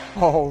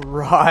All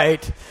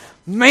right.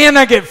 Man,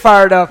 I get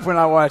fired up when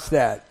I watch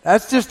that.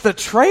 That's just the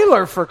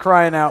trailer, for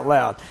crying out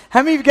loud.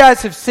 How many of you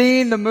guys have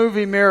seen the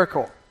movie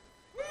Miracle?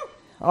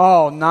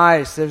 Oh,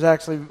 nice. There's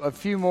actually a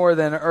few more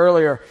than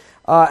earlier.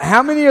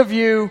 How many of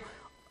you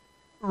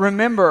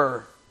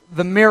remember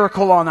the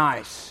Miracle on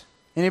Ice?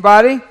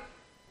 Anybody?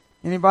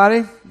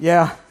 Anybody?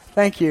 Yeah,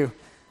 thank you.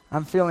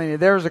 I'm feeling you.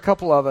 There's a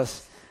couple of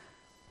us.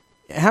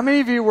 How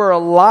many of you were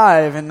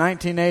alive in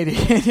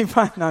 1980?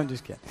 Anybody? No, I'm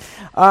just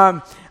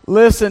kidding.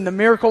 Listen, the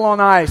Miracle on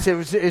Ice,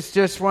 it's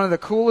just one of the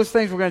coolest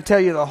things. We're going to tell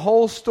you the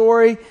whole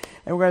story,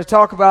 and we're going to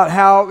talk about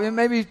how,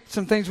 maybe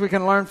some things we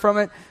can learn from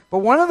it. But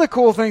one of the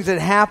cool things that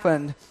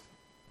happened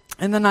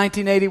in the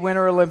 1980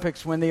 Winter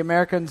Olympics when the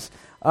Americans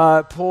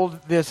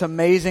pulled this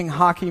amazing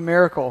hockey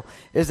miracle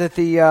is that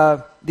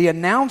the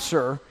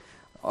announcer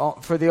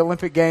for the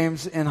Olympic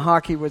Games in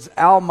hockey was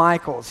Al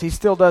Michaels. He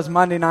still does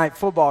Monday Night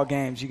Football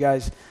games. You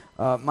guys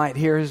might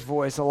hear his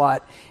voice a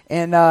lot.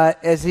 And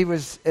as it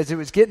was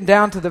getting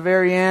down to the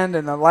very end,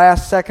 and the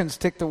last seconds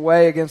ticked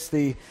away against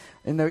in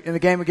the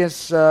game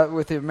against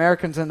with the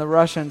Americans and the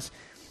Russians,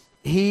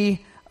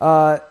 he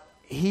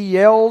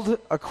yelled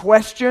a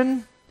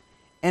question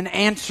and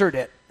answered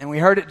it. And we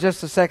heard it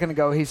just a second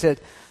ago. He said,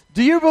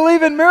 "Do you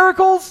believe in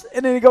miracles?"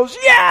 And then he goes,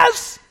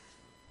 "Yes!"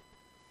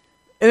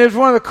 And it was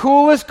one of the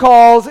coolest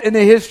calls in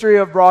the history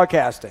of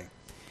broadcasting.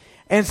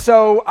 And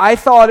so I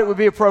thought it would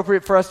be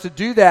appropriate for us to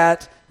do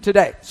that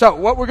today. So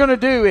what we're going to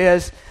do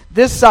is,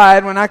 this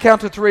side, when I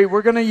count to 3,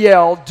 we're going to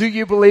yell, "Do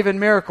you believe in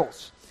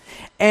miracles?"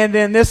 And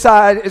then this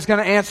side is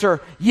going to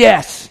answer,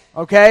 "Yes."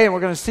 Okay? And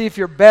we're going to see if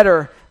you're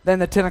better than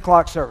the 10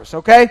 o'clock service.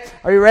 Okay?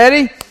 Are you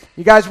ready?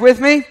 You guys with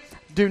me?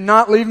 Do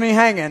not leave me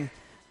hanging,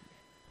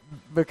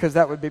 because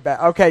that would be bad.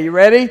 Okay, you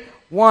ready?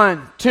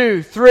 1,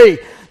 2, 3.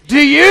 Do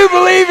you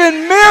believe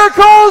in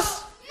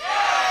miracles?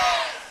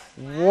 Yes!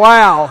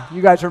 Wow,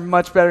 you guys are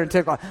much better than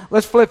 10 o'clock.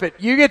 Let's flip it.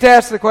 You get to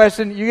ask the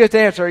question, you get to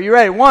answer. Are you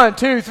ready? 1,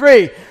 2,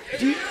 3.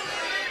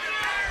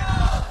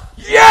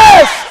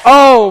 Yes!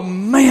 Oh,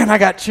 man, I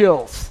got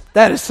chills.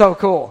 That is so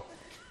cool.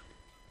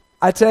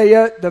 I tell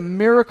you, the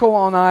Miracle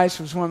on Ice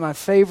was one of my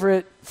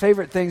favorite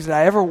things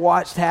that I ever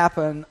watched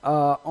happen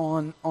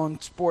on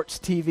sports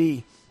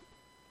TV.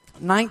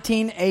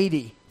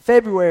 1980,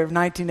 February of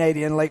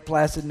 1980 in Lake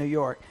Placid, New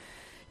York.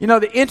 You know,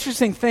 the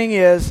interesting thing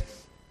is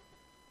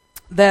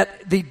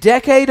that the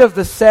decade of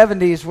the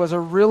 70s was a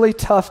really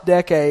tough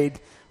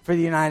decade for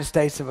the United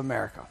States of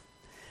America.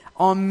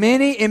 In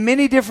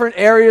many different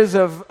areas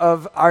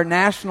of our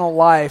national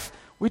life,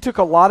 we took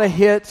a lot of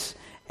hits,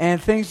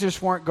 and things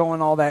just weren't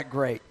going all that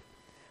great.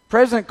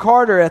 President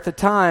Carter at the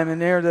time, in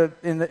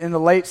the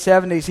late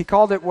 70s, he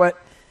called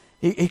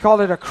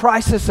it a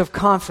crisis of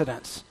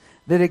confidence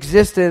that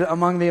existed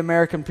among the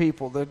American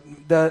people.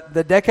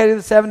 The decade of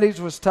the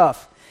 70s was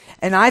tough.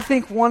 And I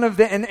think one of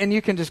and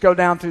you can just go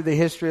down through the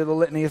history of the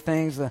litany of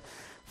things, the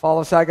fall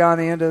of Saigon,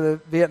 the end of the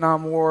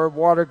Vietnam War,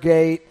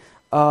 Watergate,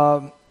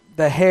 the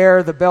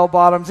hair, the bell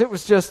bottoms. It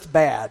was just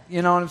bad.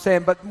 You know what I'm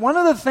saying? But one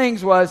of the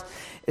things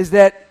is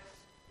that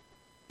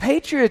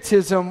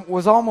patriotism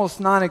was almost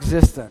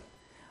non-existent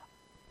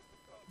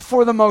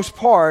for the most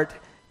part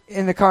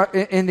in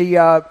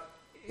the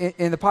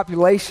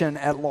population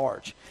at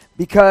large,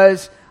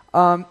 because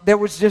there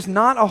was just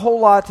not a whole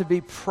lot to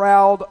be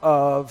proud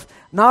of.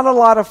 Not a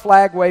lot of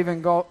flag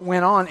waving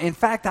went on. In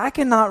fact, I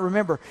cannot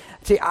remember.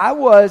 See, in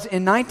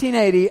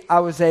 1980,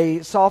 I was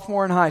a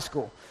sophomore in high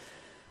school.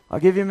 I'll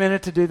give you a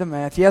minute to do the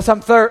math. Yes,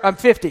 I'm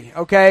 50,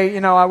 okay? You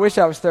know, I wish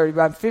I was 30,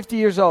 but I'm 50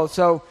 years old.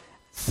 So,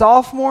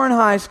 sophomore in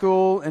high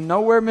school in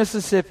Nowhere,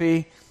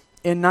 Mississippi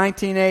in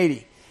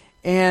 1980.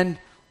 And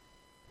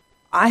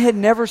I had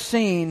never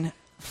seen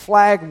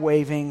flag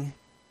waving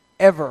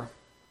ever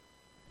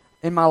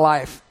in my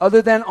life,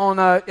 other than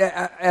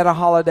at a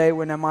holiday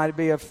when there might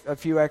be a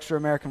few extra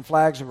American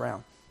flags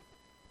around.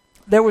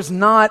 There was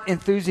not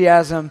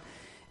enthusiasm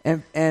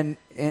and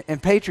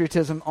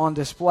patriotism on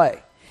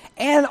display.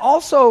 And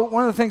also,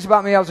 one of the things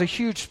about me, I was a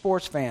huge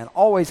sports fan,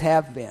 always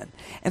have been.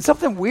 And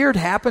something weird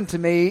happened to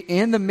me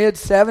in the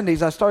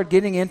mid-'70s. I started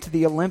getting into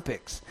the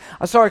Olympics.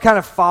 I started kind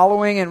of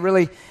following and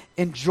really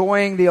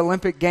enjoying the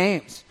Olympic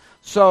Games.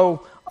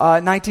 So,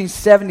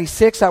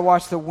 1976, I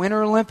watched the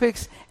Winter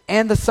Olympics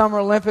and the Summer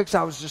Olympics.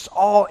 I was just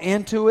all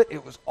into it.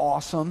 It was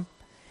awesome.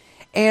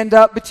 And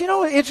but you know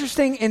what's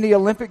interesting in the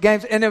Olympic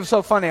Games, and it was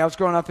so funny, I was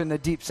growing up in the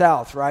Deep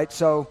South, right?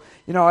 So,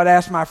 you know, I'd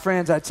ask my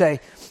friends, I'd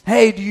say,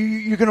 "Hey,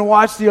 you going to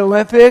watch the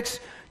Olympics?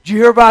 Did you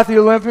hear about the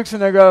Olympics?"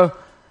 And they go,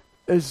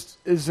 is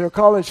there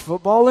college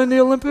football in the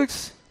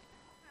Olympics?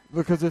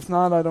 Because if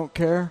not, I don't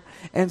care.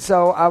 And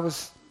so I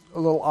was a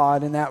little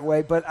odd in that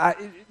way, but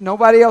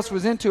nobody else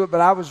was into it,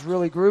 but I was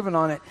really grooving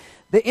on it.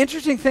 The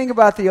interesting thing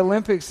about the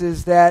Olympics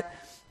is that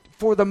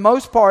for the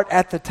most part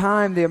at the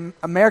time, the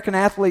American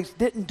athletes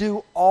didn't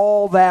do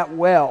all that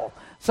well.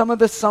 Some of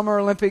the Summer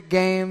Olympic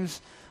Games,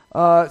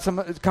 some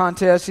of the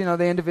contests, you know,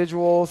 the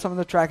individual, some of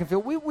the track and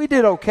field, we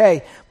did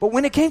okay. But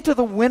when it came to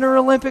the Winter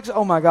Olympics,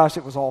 oh my gosh,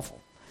 it was awful.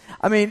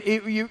 I mean,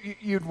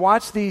 you'd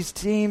watch these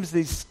teams,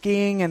 the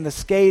skiing and the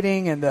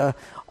skating and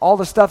all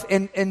the stuff,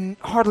 and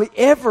hardly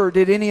ever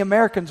did any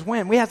Americans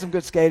win. We had some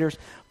good skaters,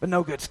 but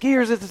no good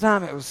skiers at the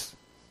time. It was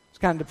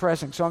kind of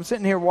depressing. So I'm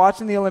sitting here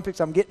watching the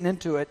Olympics. I'm getting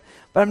into it,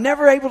 but I'm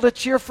never able to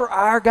cheer for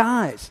our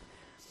guys.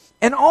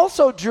 And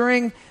also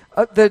during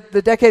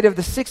the decade of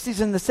the 60s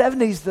and the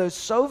 70s, the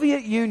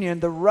Soviet Union,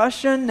 the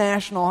Russian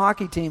national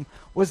hockey team,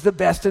 was the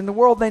best in the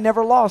world. They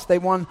never lost. They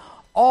won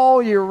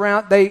all year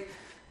round.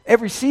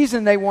 Every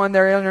season they won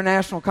their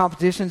international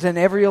competitions, and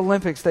every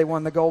Olympics they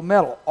won the gold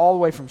medal, all the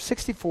way from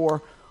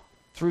 64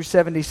 through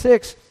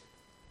 76.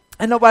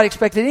 And nobody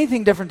expected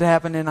anything different to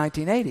happen in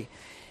 1980.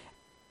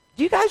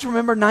 Do you guys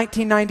remember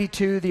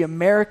 1992, the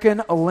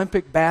American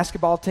Olympic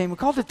basketball team? We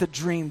called it the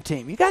Dream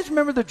Team. You guys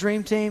remember the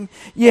Dream Team?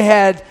 You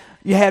had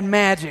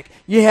Magic,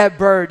 you had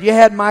Bird, you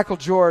had Michael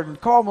Jordan,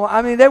 Karl Malone.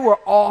 I mean, they were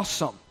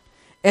awesome,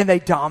 and they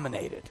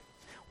dominated.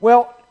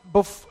 Well,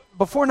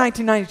 before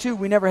 1992,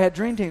 we never had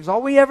Dream Teams.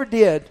 All we ever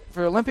did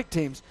for Olympic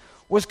teams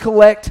was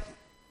collect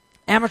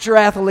amateur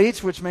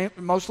athletes, which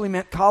mostly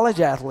meant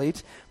college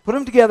athletes, put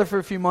them together for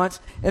a few months,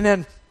 and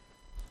then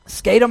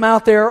skate them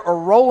out there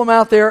or roll them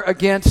out there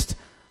against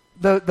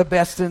the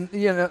best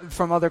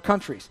from other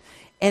countries.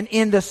 And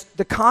in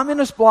the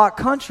communist bloc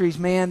countries,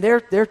 man,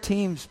 their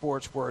team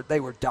sports were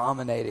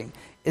dominating,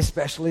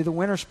 especially the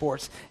winter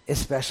sports,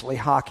 especially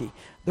hockey.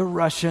 The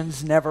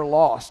Russians never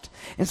lost.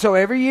 And so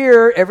every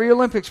year, every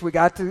Olympics, we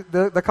got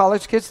the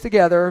college kids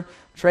together,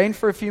 trained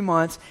for a few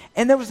months,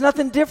 and there was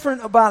nothing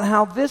different about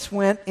how this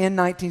went in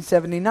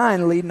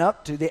 1979 leading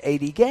up to the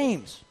 80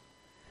 games.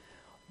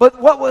 But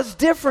what was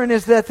different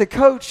is that the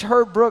coach,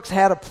 Herb Brooks,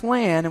 had a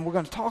plan, and we're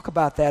going to talk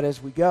about that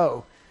as we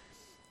go.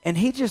 And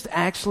he just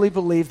actually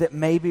believed that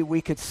maybe we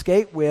could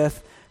skate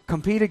with,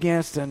 compete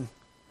against, and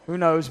who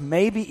knows,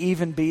 maybe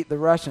even beat the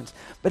Russians.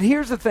 But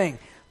here's the thing.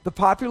 The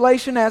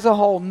population as a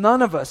whole,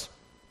 none of us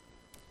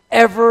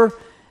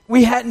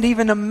we hadn't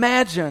even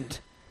imagined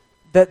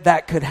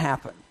that could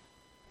happen.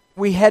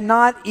 We had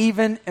not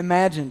even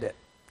imagined it.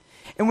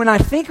 And when I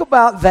think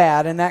about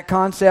that and that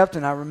concept,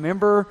 and I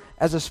remember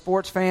as a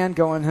sports fan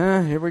going,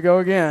 here we go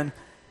again,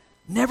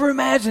 never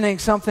imagining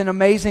something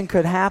amazing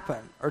could happen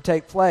or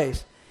take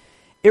place,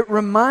 it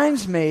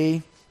reminds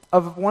me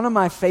of one of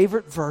my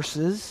favorite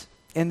verses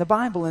in the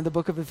Bible, in the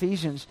book of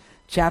Ephesians,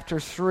 chapter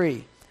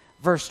 3,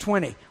 verse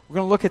 20. We're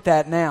going to look at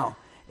that now.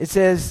 It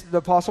says, the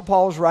Apostle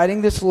Paul is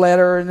writing this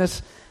letter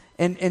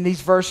in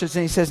these verses,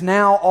 and he says,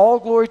 now all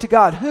glory to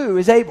God, who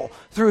is able,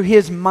 through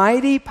his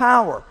mighty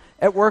power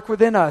at work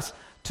within us,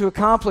 to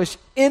accomplish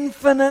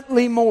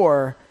infinitely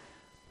more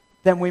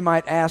than we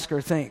might ask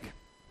or think.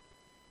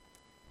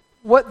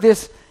 What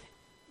this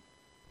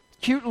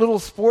cute little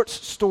sports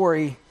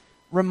story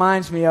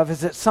reminds me of is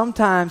that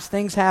sometimes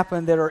things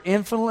happen that are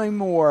infinitely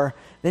more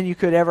than you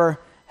could ever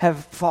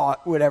have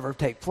thought would ever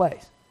take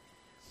place.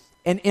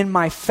 And in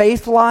my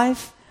faith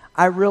life,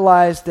 I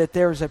realized that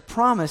there is a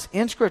promise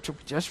in Scripture we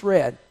just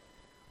read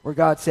where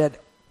God said,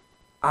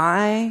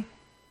 I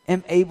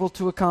am able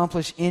to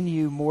accomplish in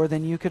you more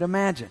than you could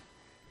imagine.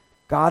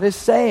 God is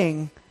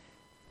saying,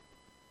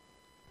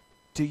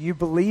 do you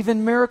believe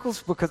in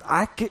miracles? Because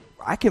I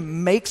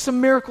can make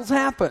some miracles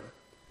happen.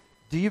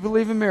 Do you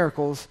believe in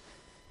miracles?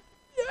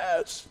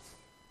 Yes.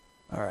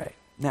 All right.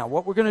 Now,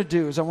 what we're going to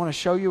do is I want to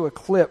show you a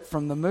clip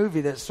from the movie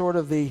that's sort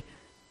of where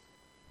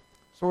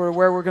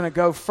we're going to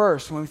go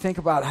first when we think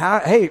about how,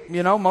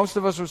 most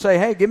of us would say,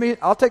 hey,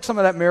 I'll take some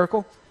of that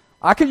miracle.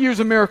 I could use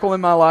a miracle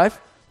in my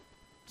life.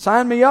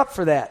 Sign me up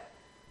for that.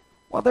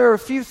 Well, there are a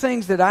few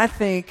things that I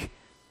think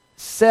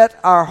set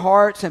our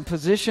hearts and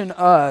position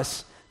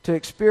us to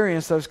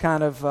experience those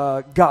kind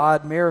of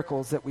God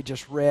miracles that we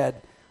just read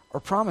or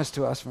promised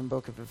to us from the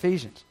book of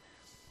Ephesians.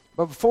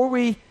 But before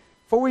we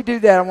do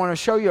that, I want to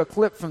show you a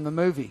clip from the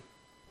movie.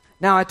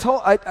 Now, I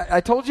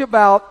told you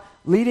about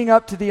leading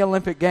up to the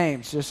Olympic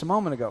Games just a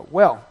moment ago.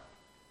 Well,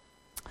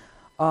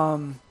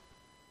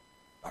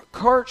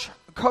 Coach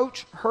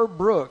Herb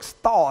Brooks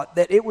thought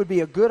that it would be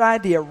a good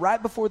idea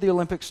right before the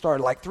Olympics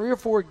started, like 3 or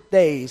 4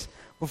 days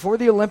before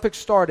the Olympics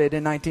started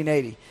in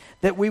 1980,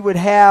 that we would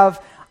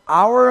have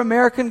our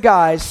American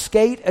guys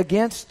skate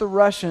against the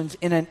Russians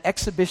in an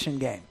exhibition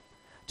game.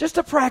 Just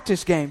a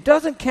practice game.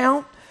 Doesn't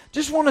count.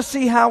 Just want to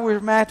see how we're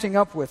matching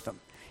up with them.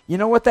 You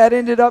know what that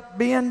ended up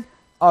being?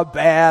 A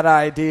bad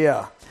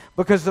idea.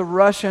 Because the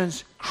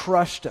Russians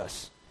crushed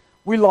us.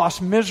 We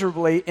lost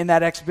miserably in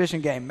that exhibition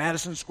game,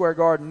 Madison Square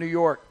Garden, New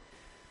York.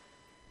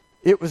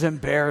 It was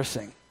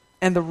embarrassing.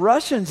 And the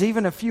Russians,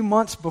 even a few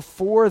months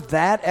before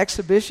that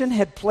exhibition,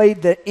 had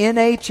played the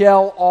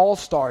NHL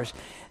All-Stars,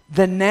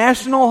 the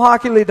National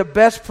Hockey League, the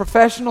best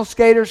professional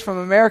skaters from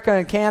America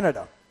and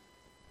Canada.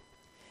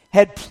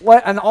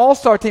 An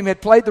all-star team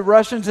had played the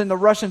Russians, and the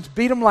Russians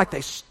beat them like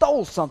they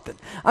stole something.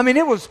 I mean,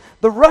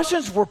 the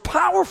Russians were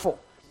powerful.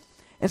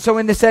 And so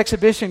in this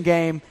exhibition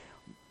game,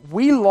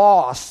 we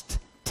lost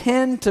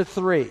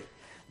 10-3.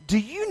 Do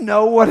you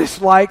know what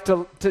it's like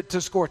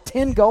to score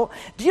 10 goals?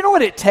 Do you know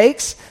what it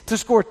takes to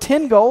score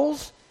 10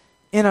 goals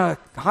in a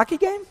hockey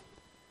game?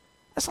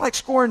 That's like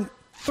scoring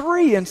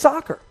 3 in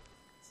soccer.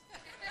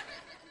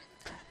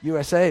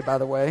 USA, by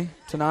the way,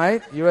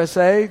 tonight.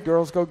 USA,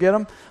 girls go get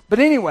them. But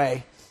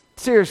anyway,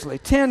 seriously,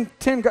 10,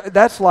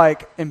 that's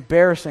like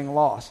embarrassing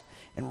loss.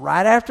 And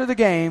right after the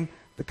game,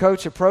 the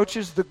coach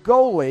approaches the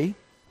goalie.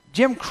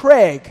 Jim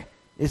Craig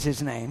is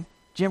his name.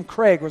 Jim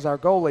Craig was our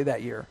goalie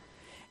that year.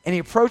 And he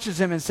approaches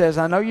him and says,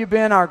 I know you've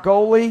been our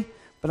goalie,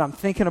 but I'm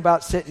thinking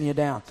about sitting you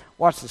down.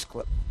 Watch this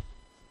clip.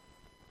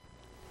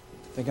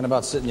 Thinking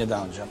about sitting you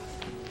down, Jim.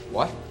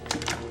 What?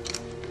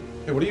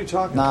 Hey, what are you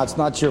talking Nah, about? it's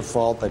not your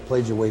fault. I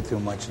played you way too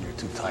much and you're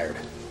too tired.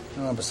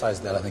 Besides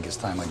that, I think it's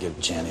time I give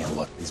Janny a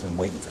look. He's been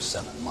waiting for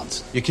 7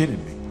 months. You're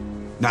kidding me.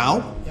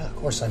 Now? Yeah, of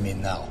course I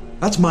mean now.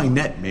 That's my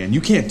net, man.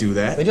 You can't do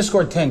that. They just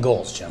scored 10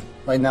 goals, Jim.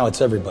 Right now,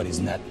 it's everybody's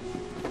net.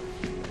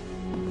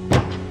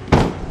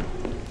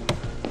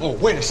 Oh,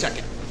 wait a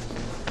second.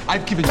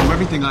 I've given you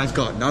everything I've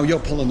got. Now you're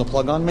pulling the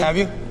plug on me? Have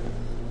you?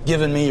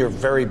 Given me your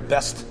very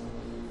best?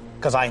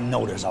 Because I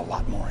know there's a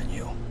lot more in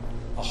you.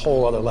 A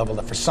whole other level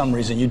that for some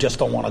reason you just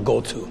don't want to go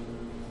to.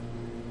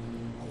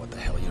 What the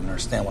hell? You don't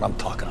understand what I'm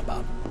talking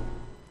about.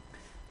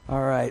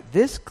 All right,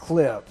 this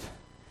clip,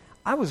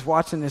 I was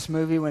watching this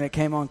movie when it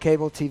came on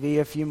cable TV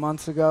a few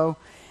months ago,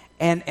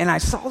 and I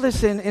saw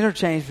this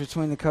interchange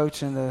between the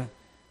coach and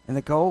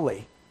the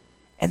goalie.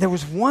 And there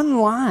was one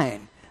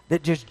line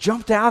that just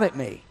jumped out at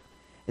me.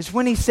 It's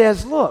when he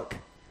says, look,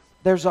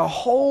 there's a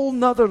whole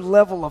nother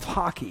level of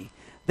hockey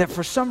that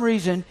for some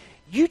reason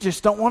you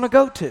just don't want to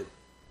go to.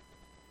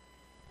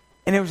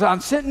 And I'm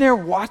sitting there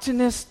watching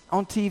this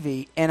on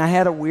TV, and I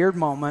had a weird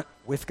moment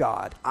with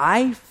God.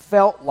 I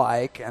felt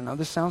like, I know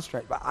this sounds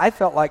strange, but I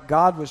felt like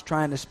God was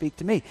trying to speak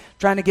to me,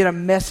 trying to get a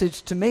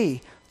message to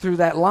me through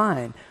that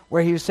line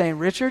where he was saying,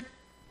 Richard,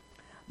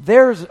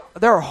 there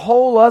are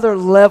whole other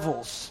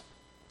levels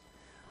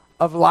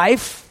of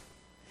life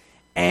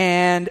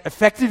and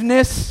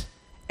effectiveness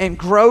and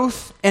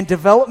growth and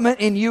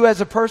development in you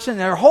as a person.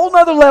 There are whole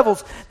other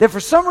levels that for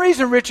some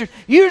reason, Richard,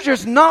 you're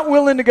just not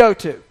willing to go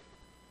to.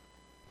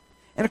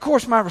 And of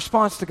course, my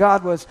response to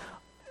God was,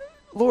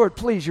 Lord,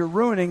 please, you're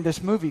ruining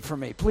this movie for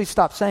me. Please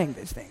stop saying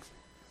these things.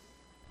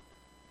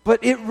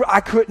 But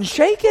I couldn't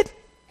shake it.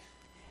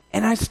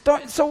 And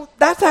so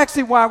that's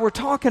actually why we're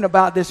talking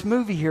about this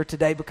movie here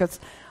today, because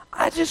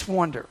I just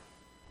wonder.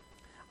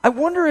 I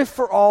wonder if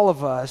for all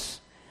of us,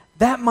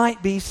 that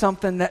might be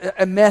something,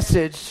 a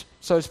message,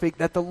 so to speak,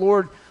 that the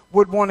Lord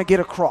would want to get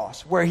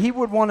across, where he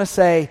would want to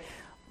say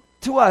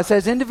to us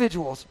as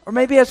individuals, or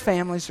maybe as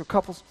families or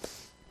couples,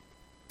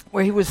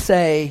 where he would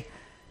say,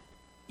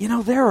 you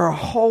know, there are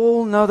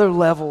whole nother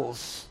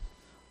levels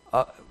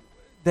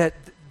that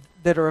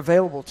are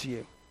available to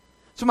you.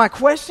 So my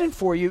question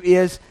for you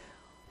is,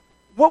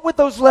 what would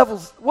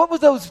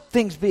those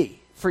things be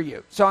for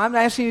you? So I'm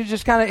asking you to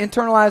just kind of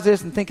internalize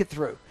this and think it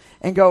through.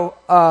 And go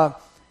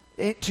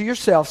to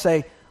yourself,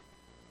 say,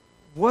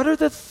 what are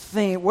the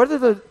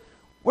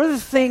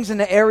things in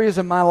the areas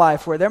of my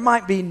life where there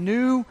might be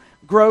new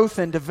growth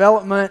and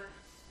development,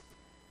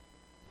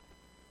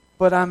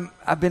 but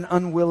I've been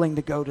unwilling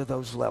to go to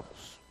those levels?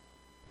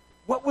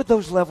 What would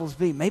those levels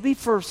be? Maybe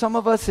for some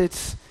of us,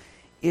 it's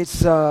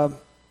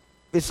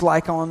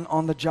like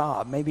on the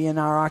job, maybe in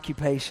our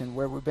occupation,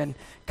 where we've been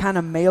kind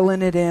of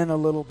mailing it in a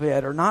little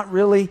bit, or not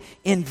really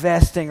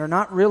investing, or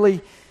not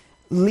really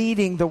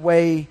leading the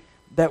way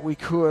that we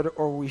could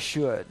or we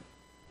should.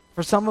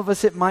 For some of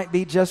us, it might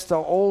be just an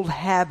old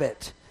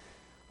habit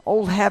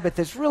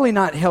that's really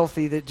not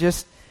healthy, that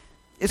just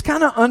is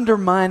kind of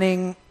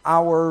undermining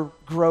our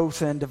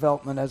growth and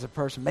development as a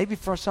person. Maybe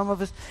for some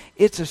of us,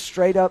 it's a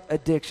straight up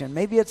addiction.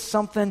 Maybe it's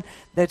something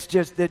that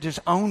just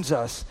owns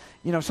us.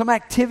 You know, some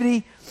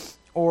activity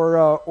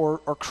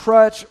or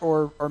crutch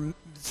or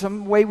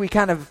some way we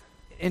kind of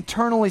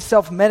internally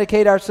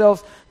self-medicate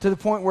ourselves to the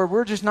point where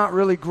we're just not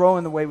really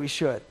growing the way we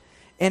should.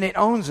 And it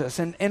owns us.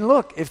 And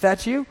look, if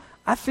that's you,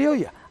 I feel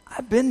you.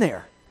 I've been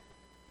there.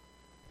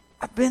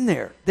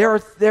 There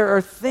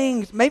are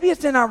things, maybe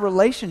it's in our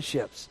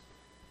relationships.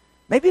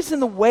 Maybe it's in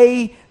the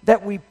way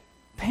that we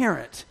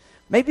parent.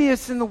 Maybe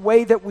it's in the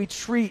way that we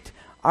treat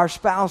our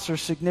spouse or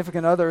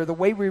significant other, or the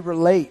way we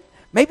relate.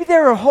 Maybe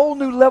there are whole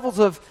new levels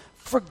of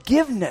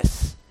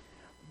forgiveness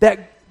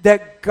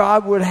that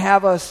God would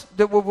have us,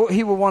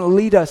 he would want to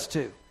lead us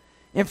to,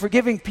 in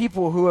forgiving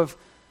people who have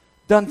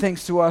done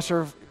things to us,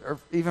 or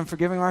even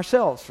forgiving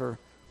ourselves for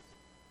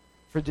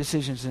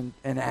decisions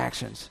and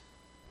actions.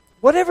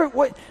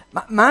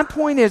 My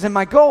point is, and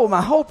my goal,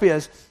 my hope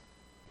is,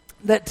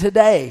 that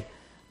today,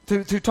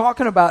 through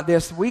talking about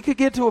this, we could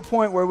get to a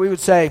point where we would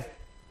say,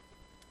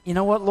 you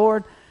know what,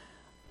 Lord,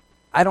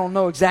 I don't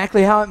know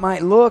exactly how it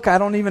might look. I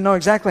don't even know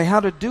exactly how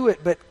to do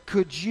it, but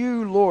could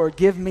you, Lord,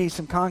 give me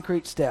some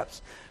concrete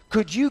steps?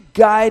 Could you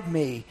guide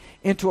me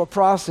into a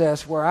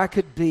process where I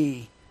could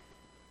be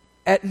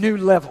at new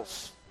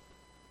levels?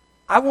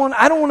 I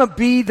don't want to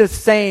be the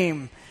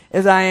same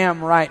as I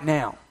am right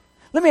now.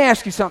 Let me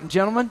ask you something,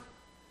 gentlemen.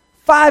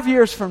 5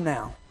 years from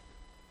now,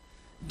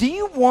 do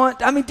you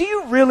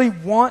really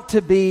want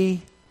to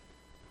be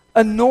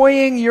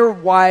annoying your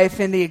wife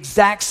in the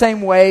exact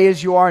same way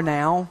as you are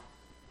now?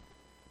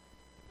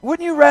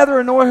 Wouldn't you rather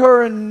annoy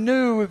her in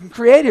new and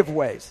creative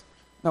ways?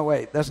 No,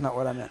 wait, that's not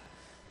what I meant.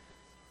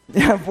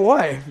 Yeah,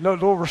 boy, no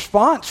little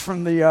response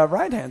from the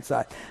right-hand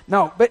side.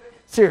 No, but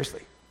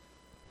seriously,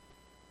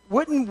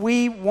 wouldn't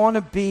we want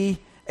to be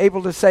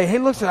able to say, hey,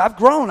 listen, I've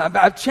grown,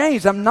 I've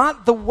changed. I'm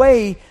not the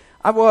way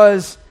I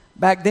was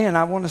back then.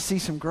 I want to see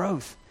some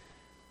growth.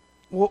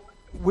 Well,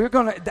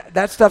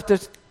 that stuff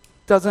just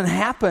doesn't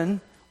happen.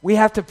 We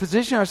have to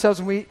position ourselves,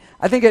 and we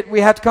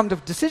have to come to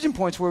decision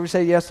points where we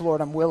say, yes,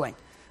 Lord, I'm willing.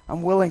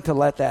 I'm willing to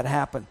let that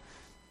happen.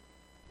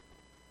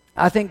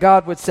 I think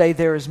God would say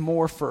there is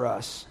more for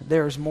us.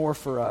 There is more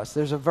for us.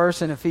 There's a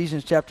verse in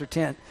Ephesians chapter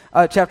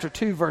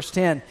 2, verse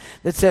 10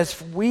 that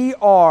says, we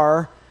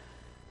are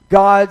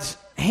God's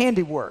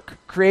handiwork,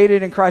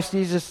 created in Christ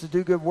Jesus to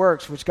do good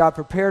works, which God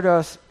prepared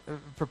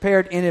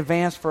in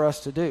advance for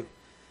us to do.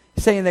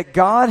 He's saying that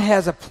God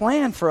has a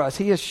plan for us.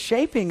 He is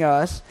shaping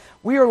us.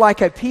 We are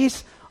like a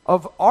piece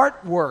of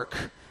artwork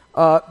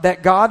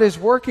that God is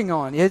working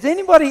on. Has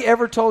anybody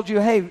ever told you,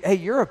 hey,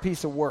 you're a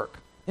piece of work?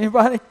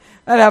 Anybody?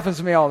 That happens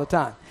to me all the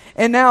time.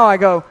 And now I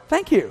go,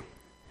 thank you.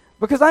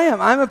 Because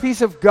I'm a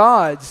piece of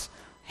God's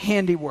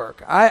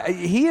handiwork.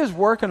 He is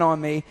working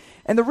on me.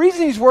 And the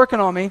reason he's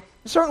working on me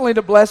is certainly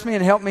to bless me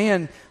and help me,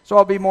 and so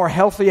I'll be more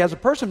healthy as a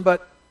person,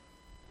 but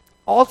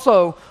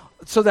also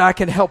so that I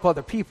can help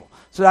other people,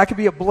 so that I can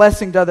be a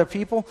blessing to other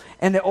people.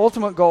 And the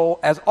ultimate goal,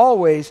 as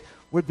always,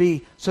 would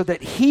be so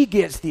that he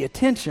gets the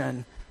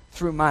attention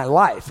through my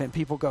life. And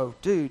people go,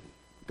 dude,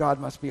 God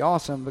must be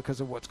awesome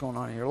because of what's going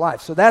on in your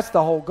life. So that's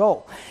the whole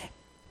goal.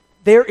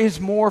 There is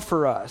more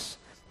for us.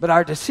 But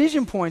our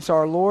decision points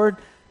are, Lord,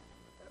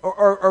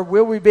 or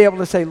will we be able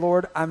to say,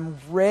 Lord, I'm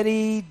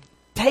ready,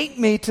 take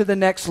me to the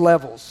next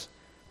levels.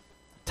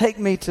 Take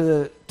me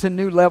to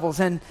new levels.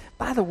 And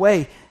by the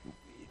way,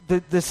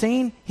 the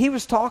scene, he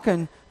was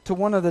talking to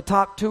one of the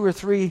top 2 or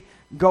 3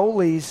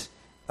 goalies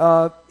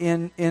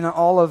in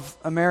all of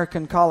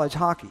American college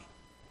hockey.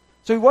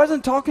 So he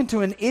wasn't talking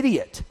to an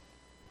idiot.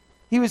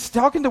 He was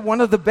talking to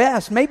one of the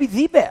best, maybe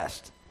the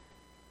best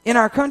in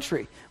our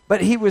country.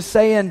 But he was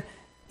saying,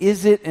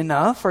 is it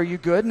enough? Are you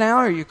good now?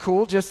 Are you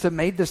cool just to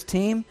make this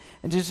team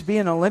and just be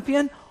an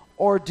Olympian?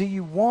 Or do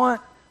you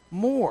want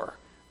more?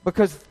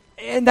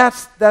 And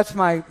that's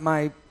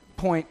my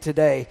point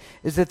today,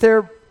 is that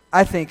there,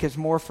 I think, is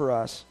more for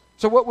us.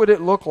 So what would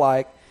it look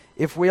like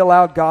if we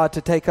allowed God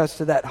to take us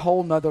to that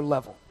whole nother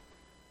level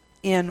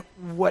in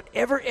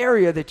whatever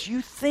area that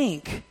you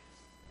think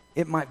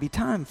it might be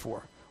time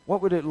for?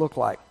 What would it look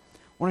like? I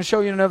want to show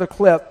you another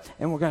clip,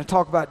 and we're going to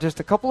talk about just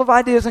a couple of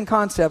ideas and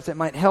concepts that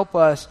might help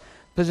us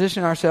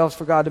position ourselves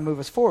for God to move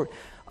us forward.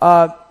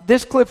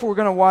 This clip we're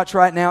going to watch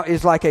right now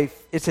is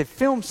it's a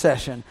film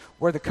session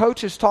where the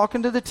coach is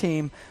talking to the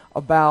team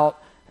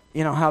about,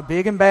 how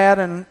big and bad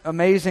and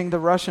amazing the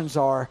Russians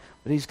are,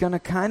 but he's going to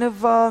kind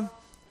of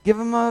give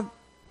them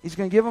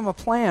a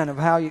plan of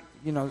how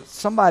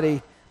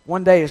somebody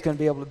one day is going to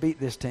be able to beat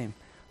this team.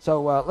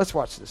 So let's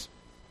watch this.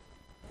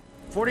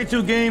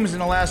 42 games in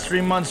the last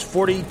 3 months,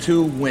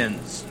 42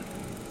 wins.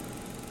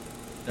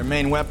 Their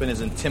main weapon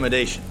is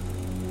intimidation.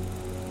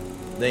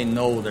 They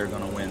know they're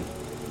going to win.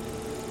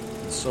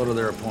 And so do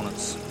their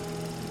opponents.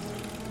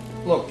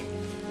 Look,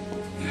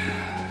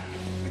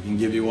 I can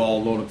give you all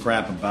a load of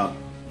crap about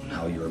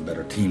how you're a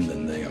better team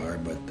than they are,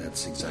 but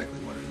that's exactly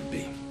what it would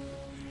be.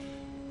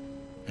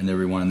 And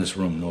everyone in this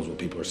room knows what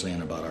people are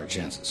saying about our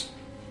chances.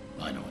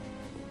 I know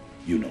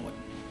it. You know it.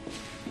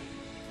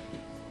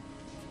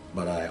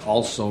 But I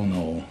also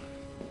know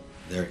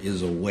there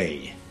is a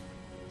way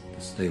to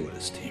stay with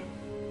this team.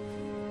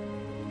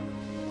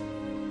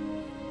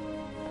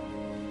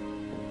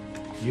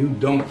 You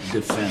don't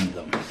defend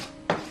them.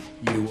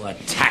 You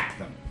attack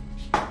them.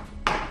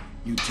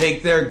 You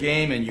take their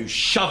game and you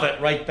shove it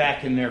right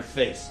back in their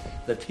face.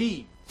 The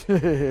team.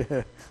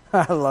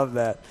 I love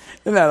that.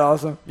 Isn't that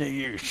awesome?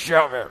 You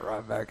shove it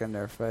right back in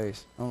their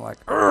face. I'm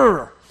like,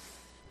 urgh.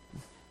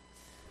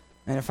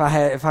 And if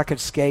I could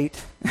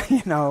skate,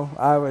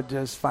 I would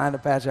just find a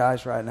patch of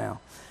ice right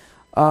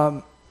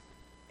now.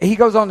 He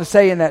goes on to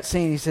say in that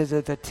scene, he says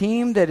that the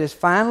team that is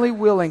finally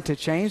willing to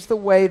change the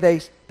way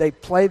they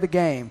play the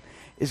game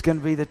is going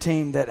to be the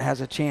team that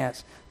has a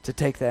chance to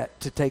take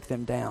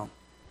them down.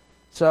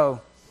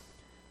 So,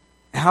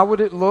 how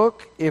would it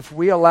look if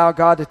we allow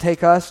God to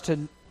take us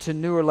to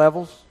newer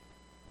levels,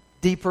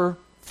 deeper,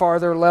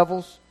 farther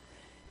levels,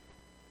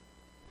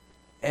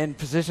 and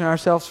position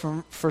ourselves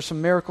for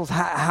some miracles?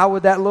 How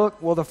would that look?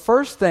 Well, the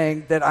first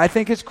thing that I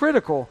think is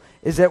critical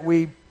is that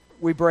we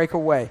break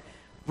away.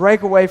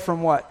 Break away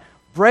from what?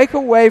 Break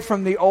away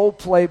from the old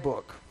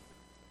playbook.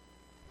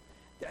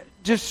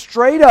 Just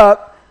straight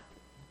up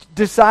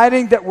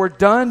deciding that we're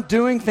done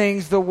doing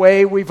things the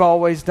way we've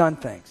always done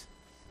things.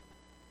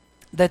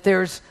 That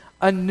there's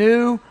a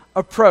new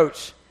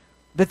approach.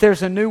 That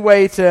there's a new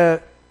way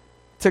to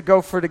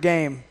go for the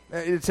game,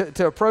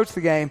 to approach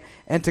the game,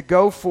 and to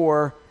go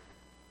for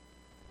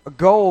a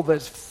goal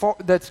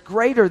that's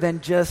greater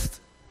than just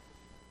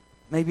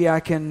maybe I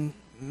can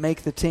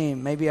make the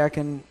team, maybe I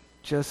can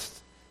just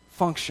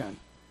function.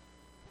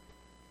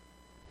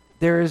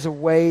 There is a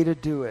way to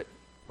do it,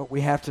 but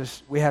we have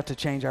to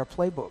change our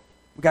playbook.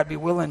 We've got to be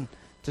willing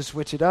to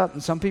switch it up.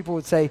 And some people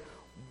would say,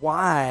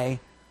 why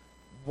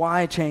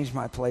change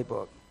my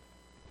playbook?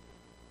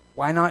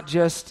 Why not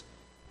just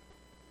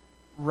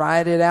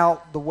ride it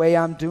out the way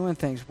I'm doing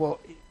things? Well,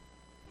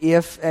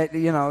 if,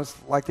 it's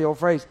like the old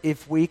phrase,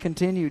 if we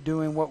continue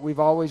doing what we've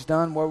always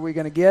done, what are we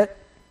going to get?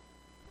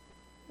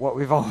 What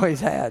we've always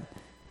had.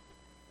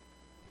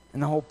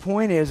 And the whole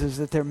point is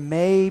that there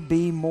may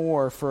be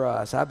more for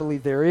us. I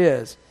believe there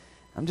is.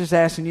 I'm just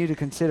asking you to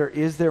consider,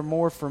 is there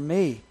more for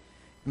me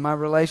in my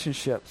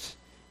relationships,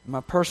 in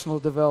my personal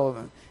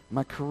development, in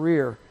my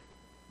career,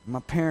 in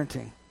my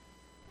parenting?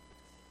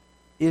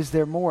 Is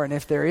there more? And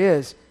if there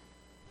is,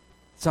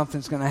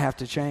 something's going to have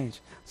to change.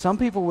 Some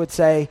people would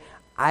say,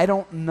 I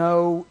don't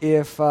know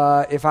if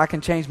I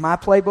can change my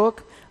playbook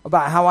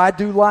about how I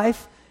do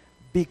life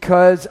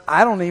because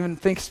I don't even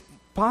think it's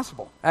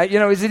possible.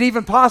 Is it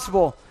even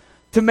possible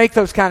to make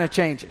those kind of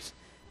changes?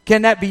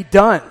 Can that be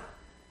done?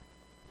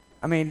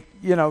 I mean,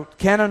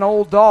 can an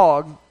old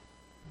dog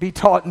be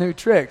taught new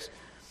tricks?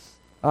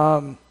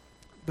 The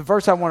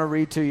verse I want to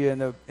read to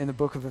you in the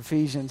book of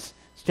Ephesians,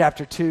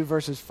 chapter 2,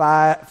 verses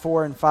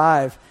 4 and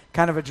 5,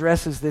 kind of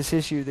addresses this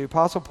issue. The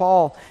Apostle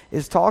Paul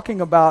is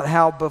talking about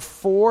how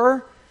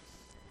before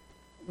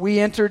we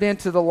entered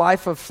into the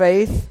life of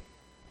faith,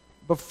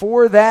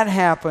 before that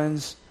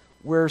happens,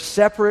 we're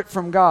separate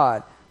from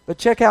God. But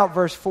check out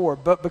verse 4.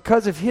 But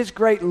because of his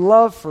great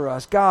love for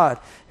us, God,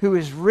 who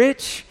is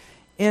rich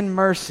in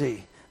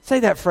mercy.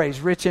 Say that phrase,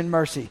 rich in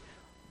mercy.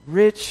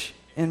 Rich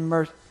in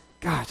mercy.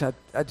 Gosh,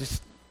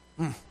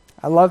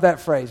 I love that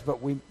phrase,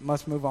 but we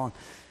must move on.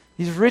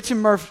 He's rich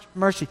in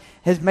mercy,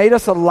 has made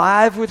us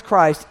alive with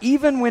Christ,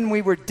 even when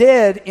we were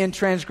dead in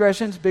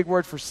transgressions, big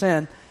word for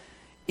sin.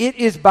 It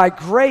is by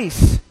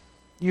grace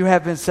you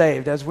have been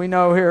saved. As we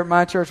know here at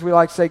my church, we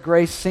like to say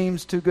grace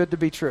seems too good to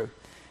be true.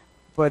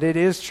 But it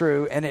is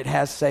true, and it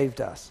has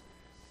saved us.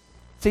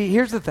 See,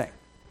 here's the thing.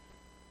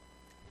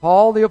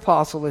 Paul the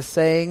Apostle is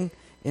saying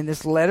in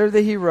this letter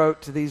that he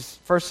wrote to these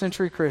first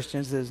century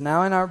Christians that is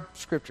now in our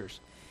scriptures,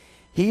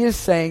 he is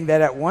saying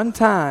that at one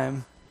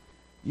time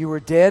you were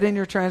dead in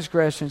your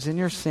transgressions, in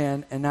your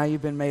sin, and now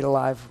you've been made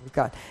alive with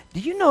God. Do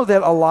you know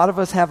that a lot of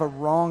us have a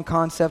wrong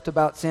concept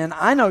about sin?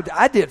 I know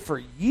I did for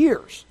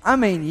years. I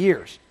mean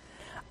years.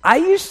 I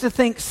used to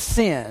think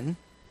sin,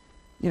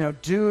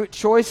 do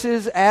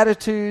choices,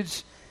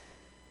 attitudes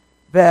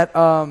that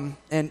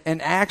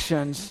and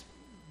actions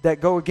that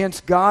go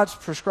against God's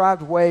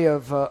prescribed way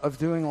of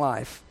doing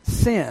life.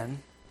 Sin.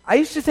 I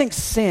used to think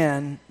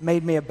sin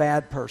made me a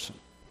bad person.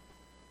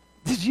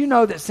 Did you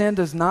know that sin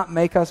does not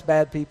make us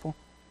bad people?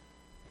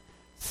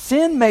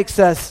 Sin makes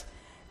us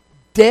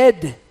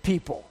dead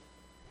people.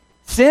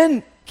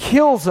 Sin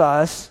kills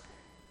us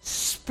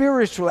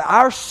spiritually.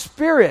 Our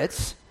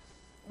spirits,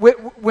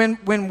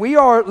 when we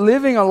are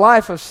living a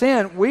life of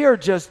sin, we are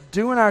just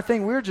doing our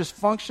thing. We're just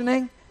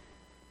functioning.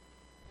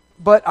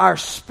 But our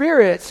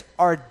spirits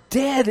are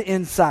dead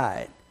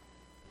inside.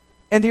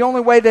 And the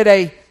only way that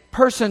a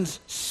person's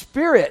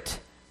spirit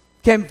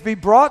can be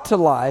brought to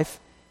life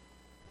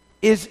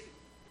is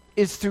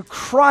through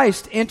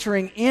Christ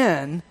entering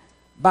in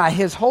by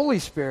his Holy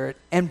Spirit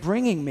and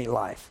bringing me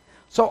life.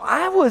 So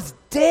I was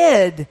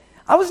dead.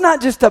 I was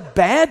not just a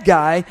bad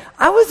guy.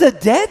 I was a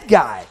dead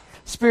guy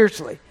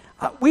spiritually.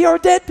 We are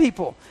dead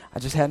people. I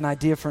just had an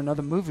idea for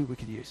another movie we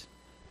could use.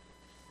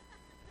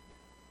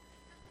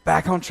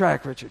 Back on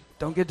track, Richard.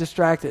 Don't get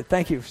distracted.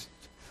 Thank you.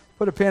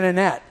 Put a pin in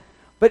that.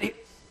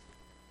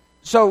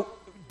 So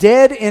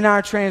dead in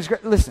our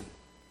transgression. Listen,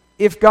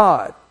 if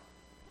God,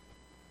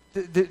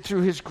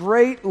 through his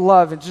great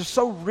love and just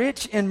so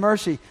rich in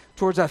mercy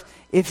towards us,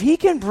 if he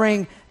can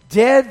bring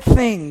dead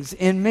things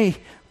in me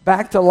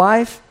back to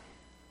life,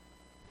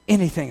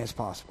 anything is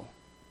possible.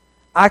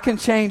 I can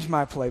change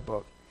my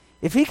playbook.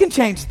 If he can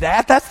change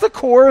that, that's the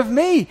core of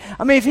me.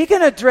 I mean, if he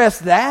can address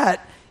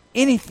that,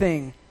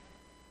 anything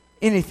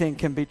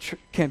can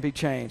be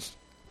changed.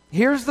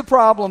 Here's the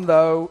problem,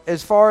 though,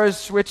 as far as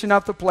switching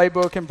up the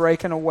playbook and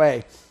breaking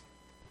away.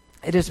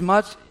 It is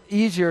much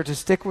easier to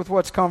stick with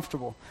what's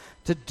comfortable,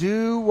 to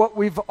do what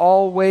we've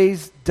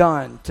always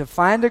done, to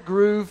find a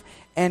groove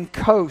and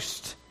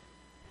coast.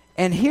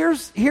 And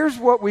here's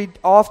what we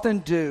often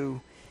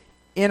do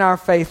in our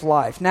faith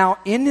life. Now,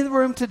 in the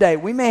room today,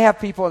 we may have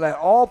people at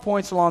all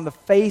points along the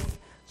faith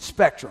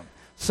spectrum.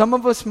 Some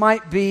of us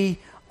might be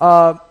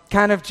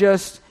kind of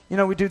just,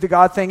 we do the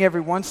God thing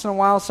every once in a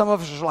while. Some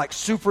of us are like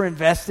super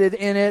invested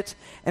in it,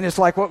 and it's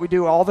like what we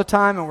do all the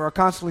time, and we're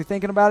constantly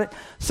thinking about it.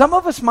 Some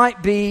of us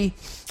might be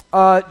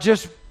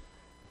just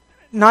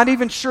not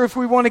even sure if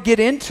we want to get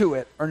into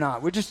it or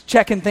not. We're just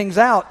checking things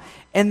out,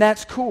 and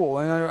that's cool.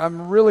 And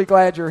I'm really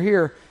glad you're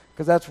here,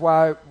 because that's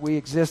why we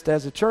exist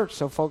as a church,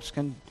 so folks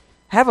can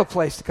have a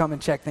place to come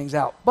and check things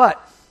out.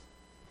 But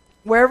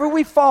wherever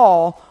we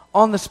fall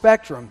on the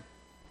spectrum,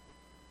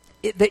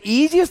 the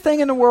easiest thing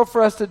in the world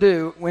for us to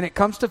do when it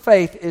comes to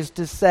faith is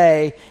to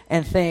say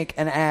and think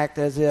and act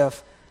as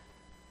if,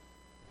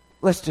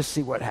 let's just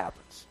see what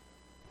happens.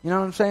 You know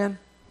what I'm saying?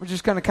 We're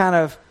just going to kind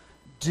of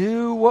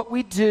do what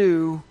we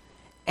do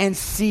and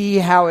see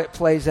how it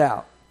plays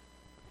out.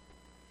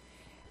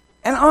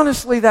 And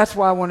honestly, that's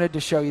why I wanted to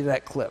show you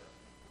that clip.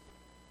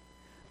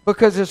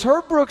 Because as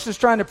Herb Brooks is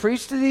trying to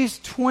preach to these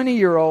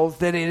 20-year-olds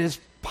that it is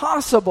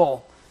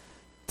possible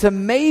to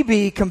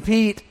maybe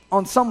compete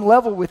on some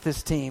level with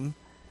this team,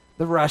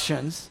 the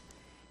Russians,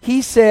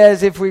 he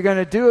says if we're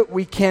going to do it,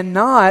 we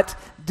cannot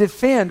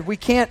defend. We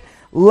can't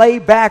lay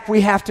back.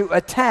 We have to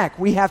attack.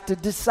 We have to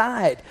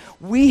decide.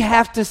 We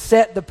have to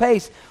set the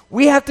pace.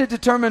 We have to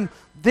determine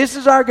this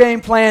is our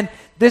game plan.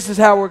 This is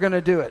how we're going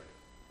to do it.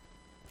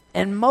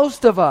 And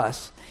most of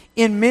us,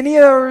 in many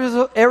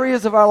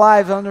areas of our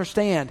lives,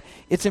 understand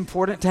it's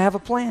important to have a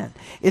plan.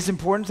 It's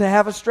important to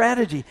have a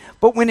strategy.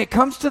 But when it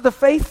comes to the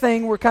faith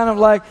thing, we're kind of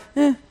like,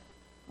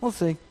 we'll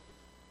see.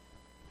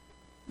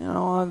 You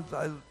know,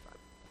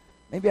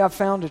 maybe I've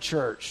found a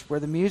church where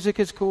the music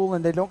is cool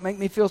and they don't make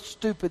me feel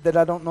stupid that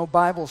I don't know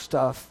Bible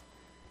stuff.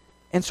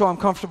 And so I'm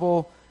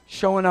comfortable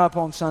showing up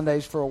on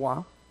Sundays for a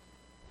while.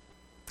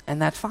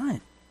 And that's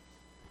fine.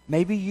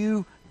 Maybe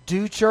you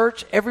do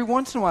church every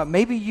once in a while.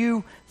 Maybe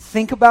you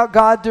think about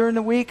God during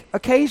the week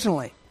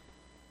occasionally.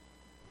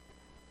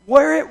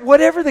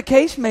 Whatever the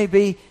case may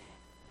be,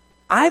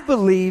 I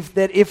believe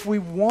that if we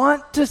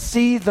want to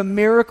see the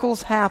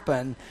miracles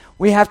happen,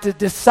 we have to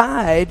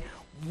decide,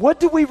 what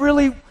do we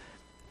really,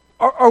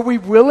 are we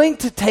willing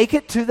to take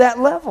it to that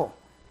level?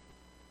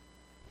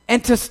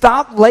 And to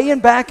stop laying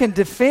back and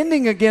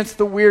defending against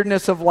the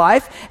weirdness of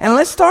life, and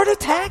let's start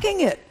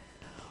attacking it.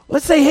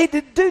 Let's say, hey,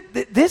 dude,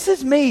 this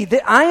is me.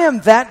 I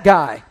am that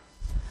guy.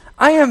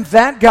 I am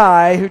that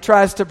guy who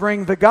tries to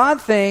bring the God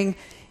thing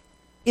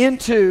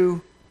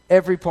into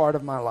every part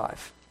of my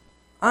life.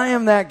 I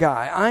am that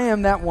guy. I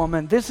am that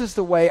woman. This is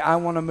the way I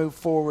want to move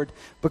forward,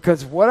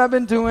 because what I've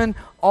been doing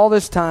all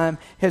this time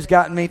has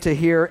gotten me to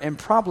here and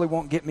probably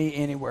won't get me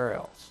anywhere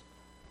else.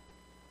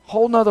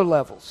 Whole nother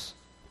levels.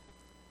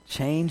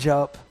 Change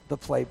up the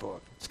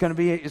playbook. It's going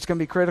to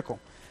be critical.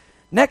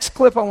 Next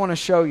clip I want to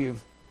show you.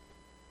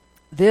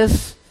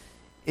 This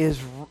is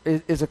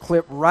a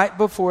clip right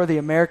before the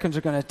Americans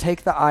are going to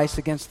take the ice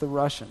against the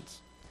Russians.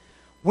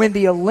 When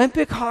the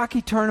Olympic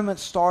hockey tournament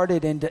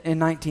started in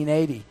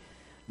 1980,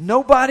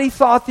 nobody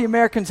thought the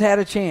Americans had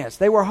a chance.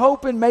 They were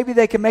hoping maybe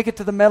they could make it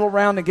to the medal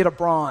round and get a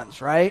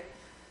bronze, right?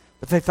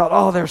 But they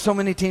thought, there are so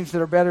many teams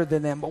that are better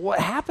than them. But what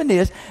happened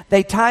is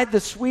they tied the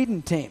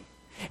Sweden team.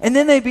 And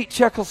then they beat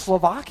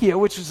Czechoslovakia,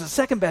 which was the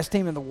second best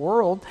team in the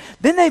world.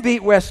 Then they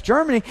beat West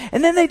Germany.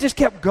 And then they just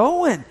kept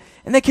going.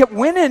 And they kept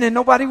winning, and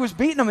nobody was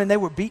beating them. And they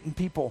were beating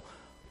people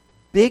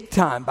big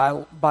time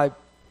by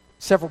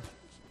several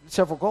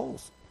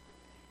goals.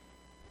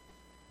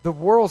 The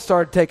world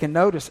started taking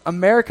notice.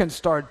 Americans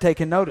started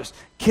taking notice.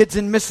 Kids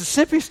in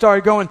Mississippi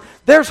started going,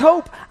 there's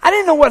hope. I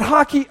didn't know what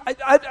hockey,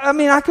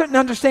 I couldn't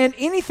understand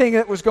anything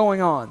that was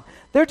going on.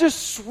 They're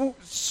just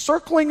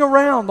circling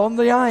around on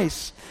the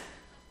ice.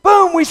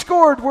 Boom, we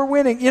scored, we're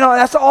winning.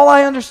 That's all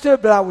I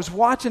understood, but I was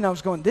watching, I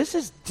was going, this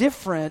is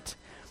different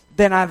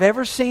than I've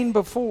ever seen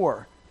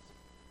before.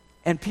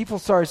 And people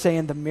started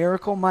saying the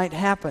miracle might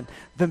happen.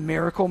 The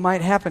miracle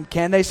might happen.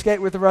 Can they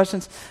skate with the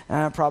Russians?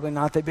 Probably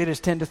not. They beat us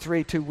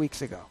 10-3 2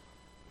 weeks ago.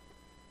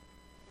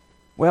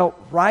 Well,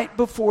 right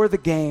before the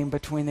game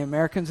between the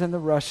Americans and the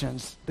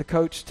Russians, the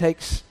coach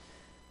takes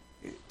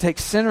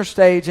center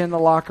stage in the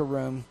locker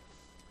room,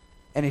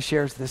 and he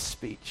shares this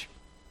speech.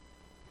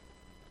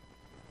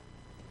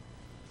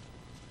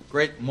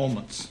 Great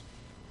moments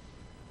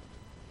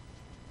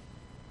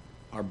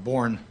are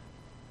born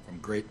from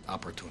great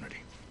opportunity.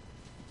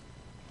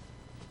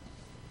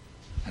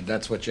 And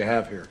that's what you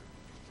have here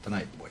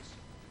tonight, boys.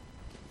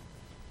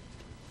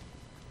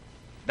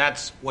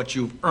 That's what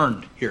you've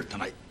earned here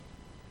tonight.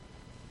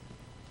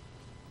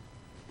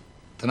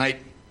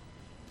 Tonight,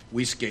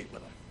 we skate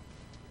with them.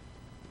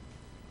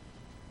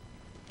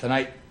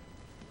 Tonight,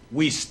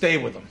 we stay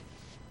with them.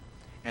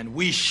 And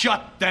we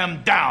shut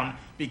them down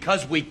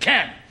because we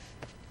can.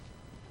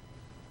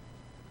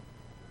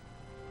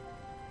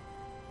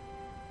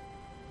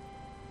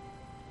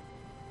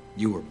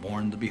 You were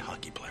born to be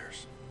hockey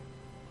players.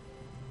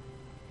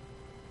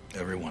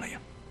 Every one of you.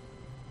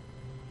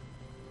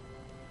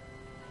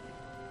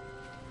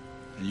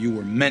 And you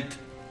were meant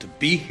to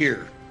be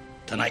here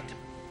tonight.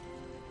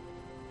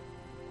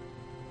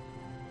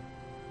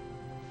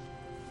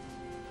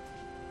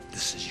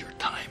 This is your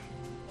time.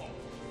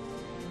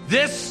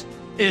 This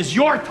is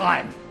your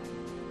time.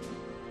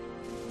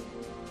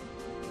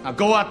 Now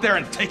go out there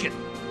and take it.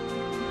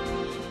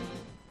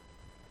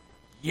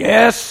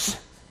 Yes.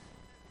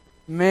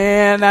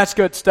 Man, that's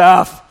good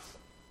stuff.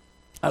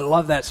 I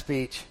love that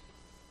speech.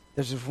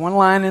 There's just one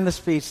line in the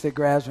speech that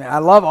grabs me. I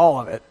love all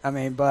of it.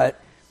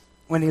 But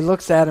when he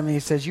looks at him,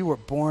 he says, you were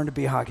born to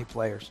be hockey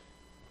players.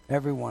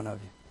 Every one of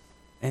you.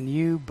 And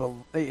you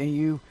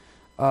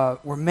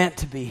were meant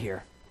to be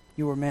here.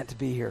 You were meant to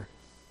be here.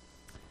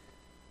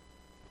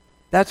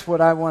 That's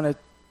what I want to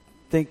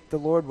think the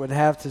Lord would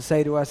have to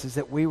say to us, is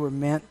that we were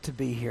meant to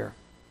be here.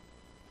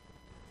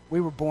 We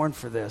were born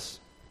for this.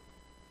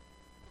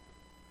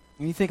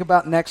 When you think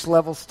about next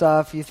level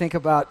stuff, you think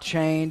about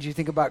change, you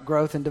think about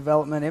growth and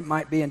development, it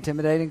might be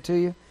intimidating to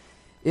you.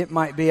 It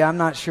might be, I'm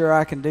not sure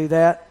I can do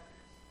that.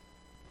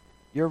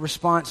 Your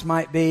response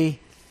might be,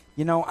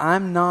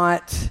 I'm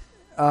not,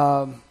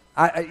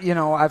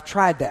 I've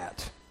tried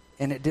that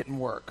and it didn't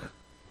work.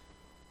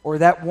 Or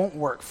that won't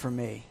work for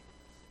me.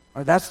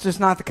 Or that's just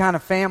not the kind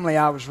of family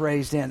I was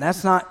raised in.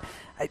 That's not,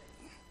 it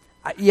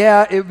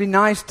would be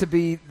nice to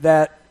be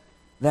that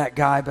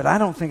guy, but I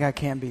don't think I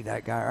can be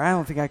that guy, or I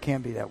don't think I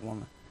can be that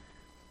woman.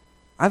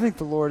 I think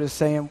the Lord is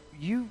saying,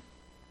 you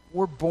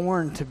were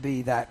born to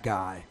be that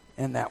guy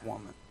and that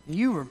woman.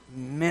 You were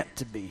meant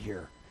to be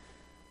here.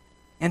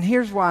 And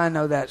here's why I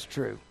know that's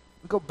true.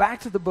 We go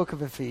back to the book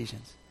of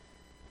Ephesians.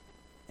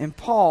 And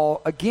Paul,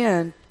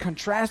 again,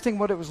 contrasting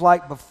what it was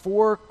like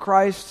before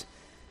Christ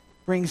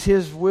brings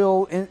his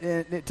will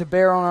to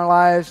bear on our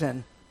lives,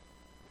 and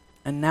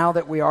now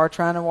that we are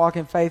trying to walk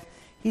in faith,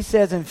 he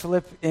says in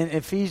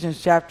Ephesians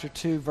chapter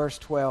 2, verse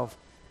 12,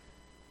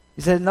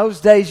 he said, in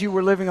those days you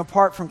were living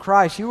apart from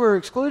Christ. You were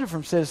excluded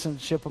from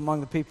citizenship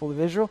among the people of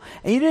Israel,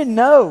 and you didn't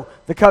know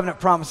the covenant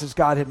promises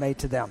God had made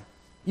to them.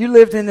 You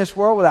lived in this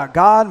world without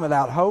God and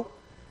without hope.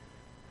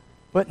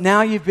 But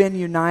now you've been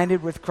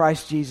united with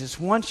Christ Jesus.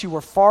 Once you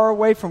were far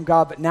away from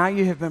God, but now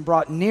you have been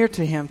brought near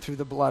to him through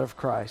the blood of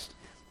Christ.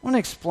 I want to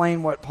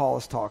explain what Paul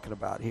is talking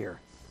about here.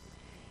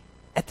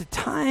 At the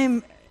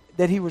time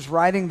that he was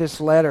writing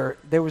this letter,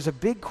 there was a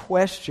big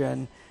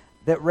question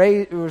that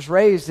was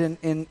raised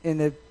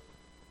in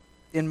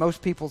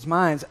most people's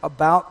minds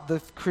about the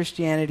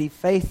Christianity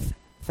faith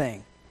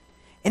thing.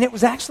 And it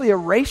was actually a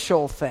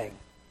racial thing,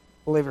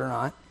 believe it or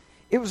not.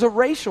 It was a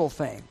racial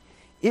thing.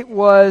 It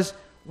was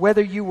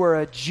whether you were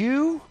a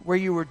Jew, where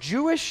you were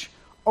Jewish,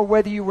 or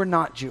whether you were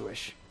not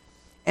Jewish.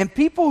 And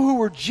people who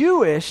were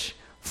Jewish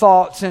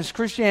thought, since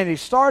Christianity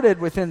started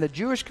within the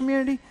Jewish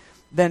community,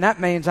 then that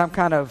means I'm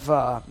kind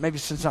of, maybe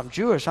since I'm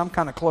Jewish, I'm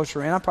kind of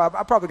closer in. I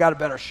probably got a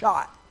better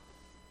shot.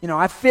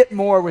 I fit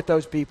more with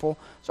those people,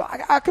 so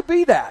I could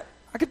be that.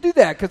 I could do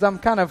that because I'm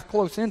kind of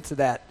close into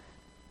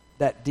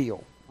that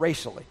deal,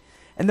 racially.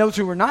 And those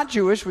who were not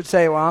Jewish would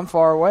say, well, I'm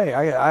far away.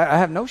 I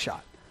have no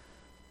shot.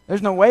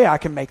 There's no way I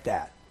can make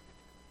that.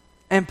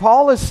 And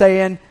Paul is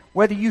saying,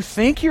 whether you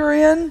think you're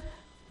in,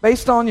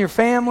 based on your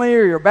family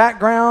or your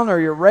background or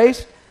your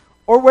race,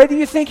 or whether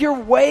you think you're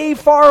way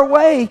far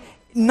away,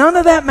 none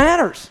of that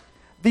matters.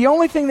 The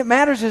only thing that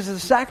matters is the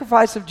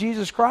sacrifice of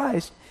Jesus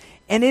Christ.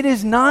 And it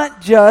is not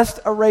just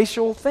a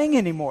racial thing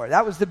anymore.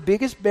 That was the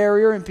biggest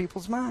barrier in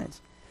people's minds.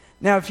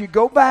 Now, if you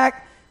go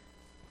back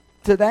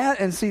to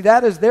that and see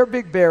that as their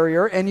big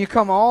barrier, and you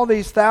come all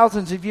these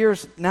thousands of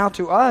years now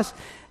to us,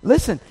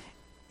 listen,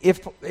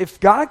 if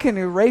God can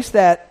erase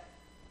that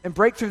and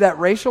break through that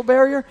racial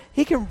barrier,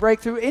 he can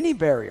break through any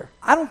barrier.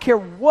 I don't care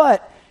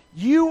what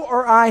you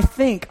or I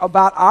think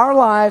about our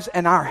lives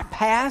and our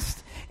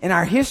past and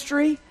our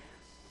history.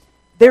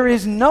 There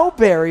is no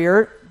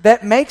barrier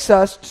that makes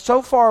us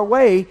so far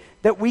away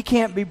that we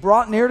can't be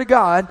brought near to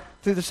God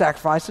through the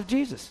sacrifice of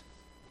Jesus.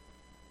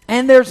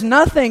 And there's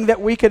nothing that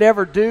we could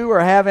ever do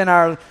or have in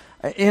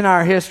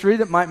our history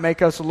that might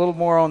make us a little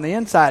more on the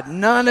inside.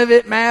 None of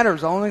it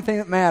matters. The only thing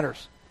that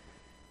matters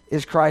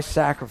is Christ's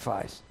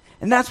sacrifice.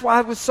 And that's why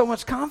with so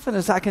much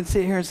confidence I can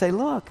sit here and say,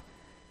 look,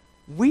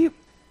 we're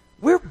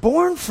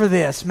born for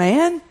this,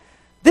 man.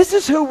 This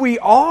is who we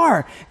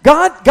are.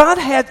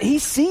 He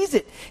sees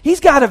it. He's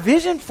got a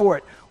vision for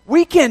it.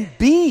 We can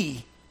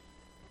be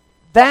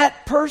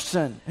that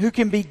person who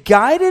can be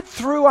guided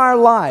through our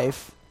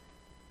life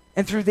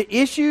and through the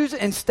issues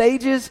and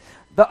stages,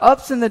 the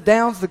ups and the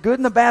downs, the good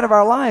and the bad of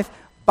our life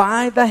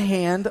by the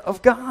hand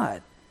of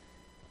God.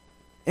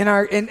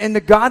 And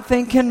the God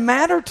thing can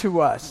matter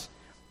to us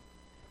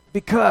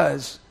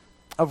because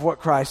of what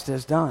Christ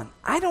has done.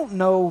 I don't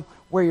know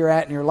where you're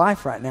at in your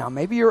life right now.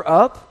 Maybe you're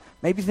up.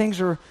 Maybe things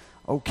are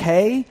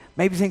okay.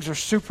 Maybe things are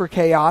super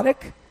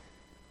chaotic.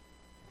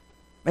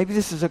 Maybe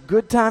this is a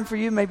good time for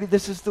you. Maybe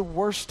this is the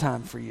worst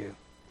time for you.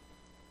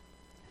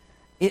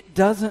 It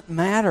doesn't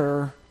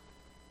matter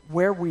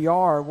where we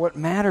are. What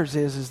matters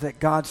is that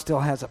God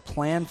still has a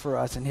plan for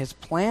us, and his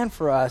plan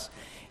for us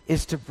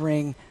is to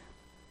bring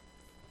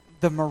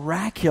the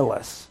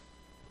miraculous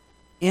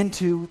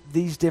into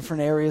these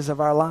different areas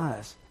of our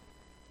lives.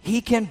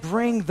 He can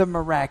bring the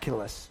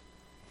miraculous.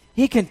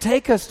 He can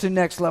take us to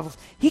next levels.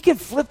 He can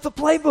flip the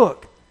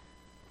playbook.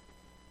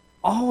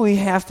 All we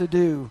have to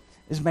do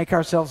is make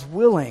ourselves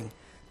willing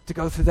to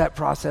go through that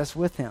process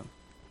with him.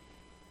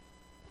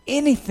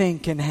 Anything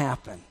can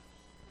happen.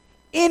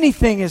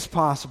 Anything is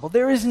possible.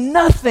 There is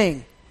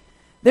nothing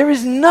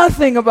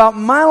about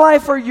my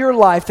life or your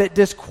life that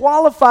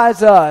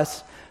disqualifies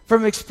us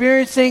from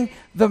experiencing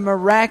the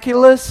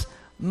miraculous,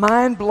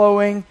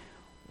 mind-blowing,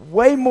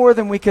 way more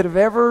than we could have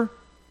ever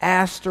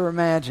asked or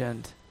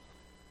imagined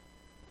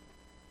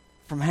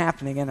from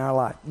happening in our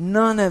life.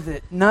 None of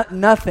it,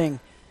 nothing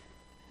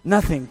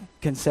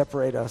can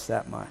separate us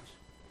that much.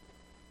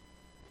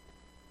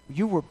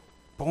 You were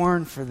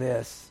born for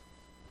this.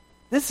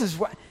 This is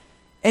what,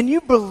 And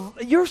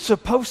you're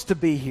supposed to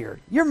be here.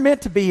 You're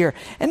meant to be here.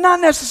 And not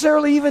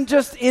necessarily even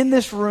just in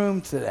this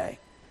room today.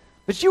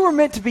 But you were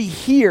meant to be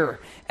here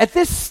at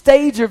this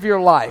stage of your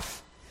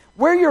life,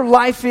 where your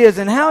life is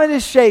and how it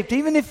is shaped,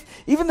 even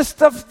the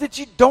stuff that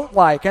you don't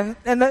like and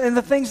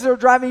the things that are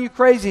driving you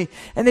crazy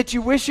and that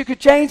you wish you could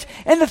change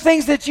and the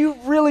things that you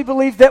really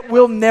believe that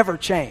will never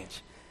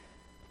change.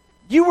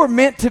 You were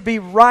meant to be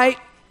right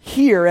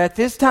here at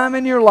this time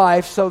in your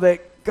life so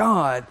that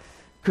God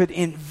could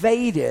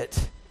invade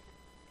it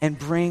and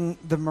bring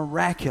the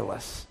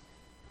miraculous.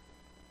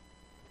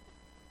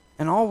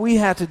 And all we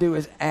have to do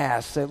is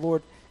ask, say,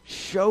 Lord,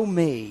 show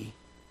me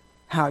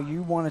how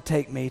you want to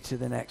take me to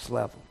the next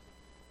level.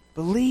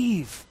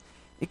 Believe.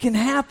 It can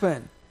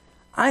happen.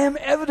 I am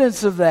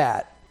evidence of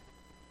that.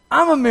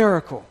 I'm a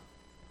miracle.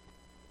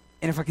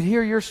 And if I could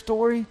hear your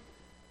story,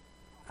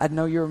 I'd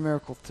know you're a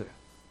miracle too.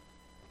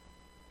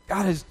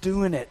 God is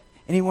doing it.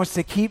 And he wants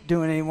to keep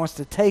doing it. He wants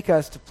to take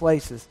us to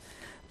places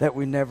that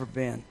we've never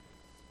been.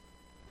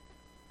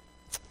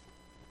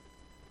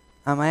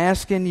 I'm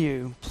asking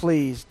you,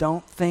 please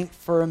don't think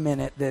for a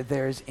minute that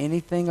there's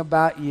anything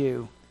about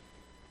you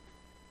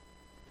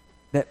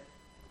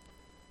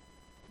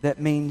that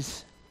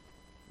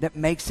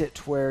makes it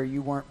to where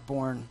you weren't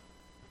born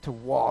to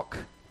walk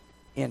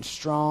in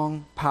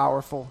strong,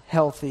 powerful,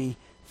 healthy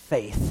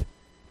faith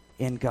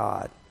in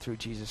God through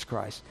Jesus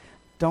Christ.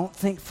 Don't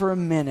think for a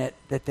minute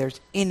that there's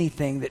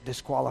anything that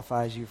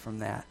disqualifies you from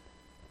that.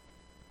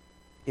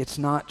 It's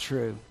not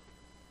true.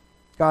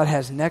 God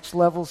has next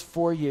levels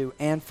for you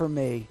and for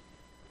me.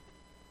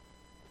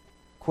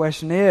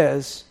 Question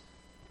is,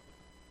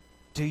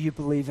 do you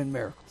believe in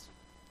miracles?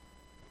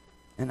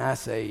 And I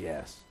say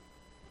yes.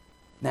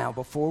 Now,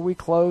 before we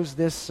close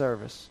this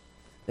service,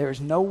 there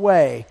is no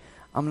way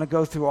I'm going to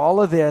go through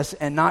all of this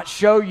and not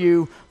show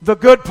you the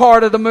good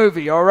part of the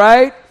movie, all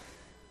right?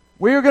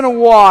 We're going to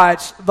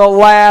watch the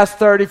last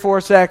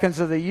 34 seconds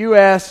of the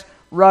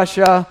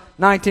U.S.-Russia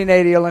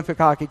 1980 Olympic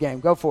hockey game.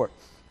 Go for it.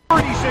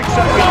 36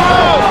 seconds.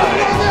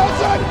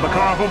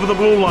 Makarov over the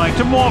blue line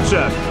to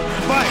Maltsev.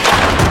 Fight.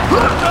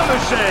 Another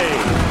save.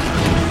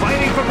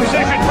 Fighting for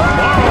position.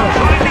 Morrow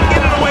trying to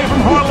get it away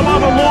from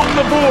Harlamov along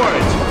the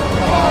boards.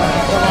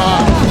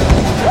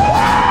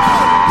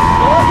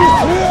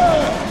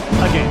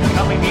 Again,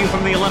 coming to you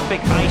from the Olympic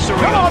ice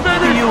arena.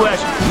 The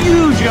U.S.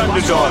 huge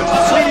underdogs,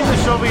 leading the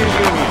Soviet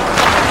Union.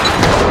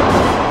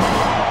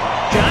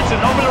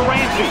 Johnson over to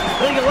Ramsey.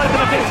 They get left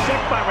in a big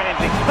check by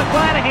Ramsey.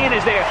 McClanahan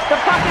is there. The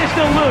puck is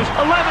still loose.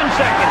 11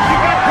 seconds. You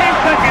got 10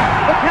 seconds.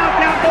 The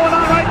countdown going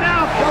on right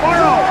now.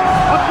 Morrow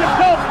up to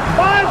Cope.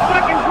 5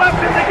 seconds left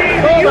in the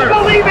game. Do you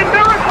believe in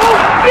miracles?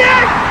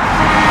 Yes!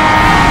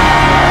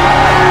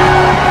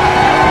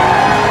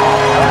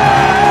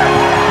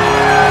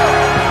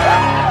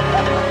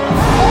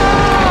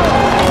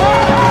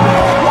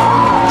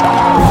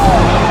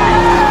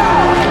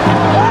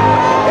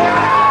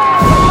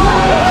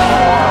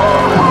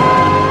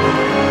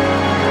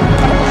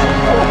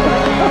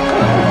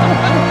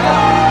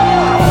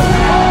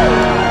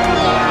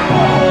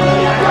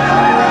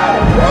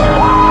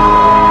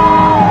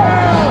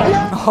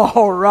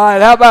 All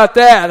right, how about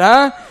that,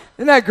 huh?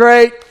 Isn't that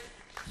great?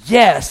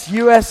 Yes,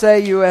 USA,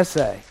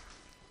 USA.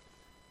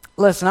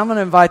 Listen, I'm going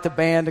to invite the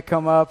band to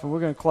come up, and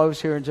we're going to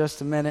close here in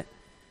just a minute.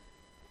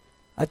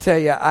 I tell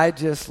you, I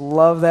just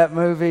love that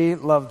movie,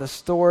 love the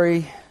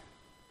story,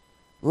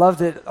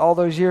 loved it all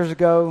those years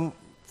ago,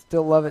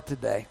 still love it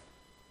today.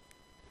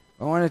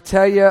 I want to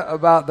tell you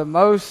about the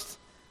most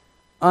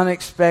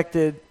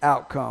unexpected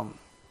outcome.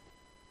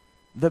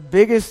 The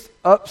biggest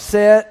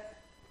upset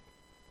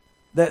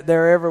that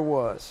there ever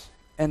was,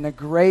 and the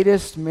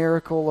greatest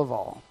miracle of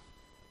all.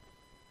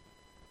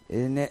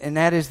 And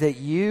that is that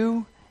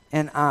you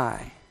and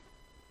I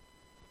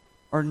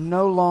are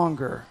no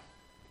longer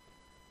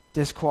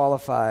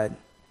disqualified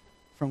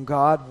from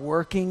God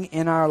working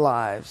in our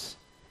lives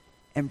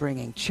and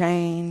bringing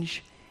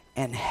change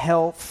and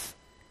health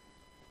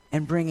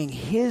and bringing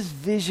His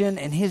vision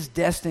and His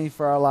destiny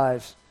for our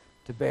lives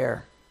to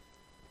bear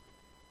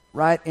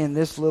right in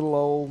this little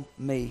old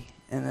me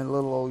and in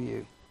little old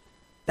you.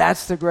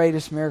 That's the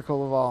greatest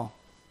miracle of all.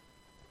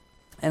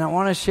 And I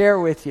want to share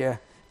with you, and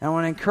I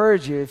want to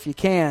encourage you, if you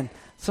can,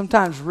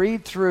 sometimes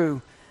read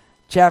through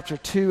chapter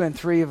 2 and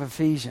 3 of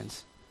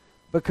Ephesians.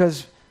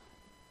 Because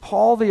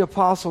Paul the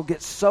Apostle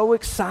gets so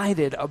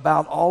excited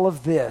about all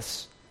of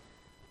this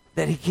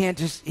that he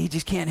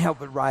just can't help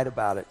but write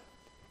about it.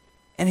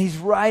 And he's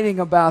writing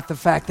about the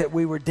fact that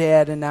we were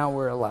dead and now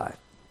we're alive.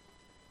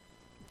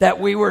 That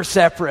we were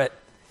separate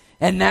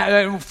and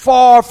now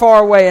far,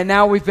 far away, and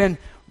now we've been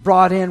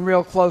brought in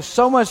real close,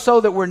 so much so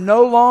that we're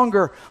no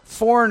longer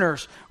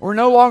foreigners. We're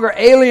no longer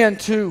alien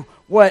to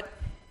what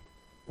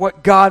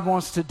God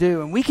wants to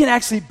do. And we can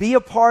actually be a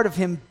part of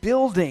Him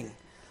building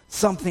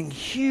something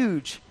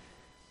huge,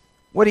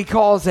 what He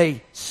calls a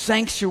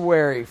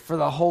sanctuary for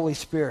the Holy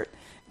Spirit.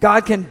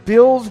 God can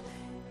build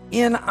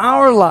in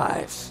our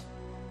lives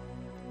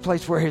a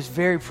place where His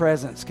very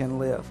presence can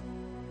live.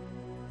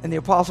 And the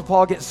Apostle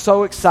Paul gets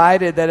so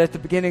excited that at the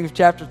beginning of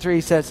chapter 3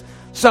 he says,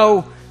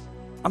 so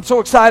I'm so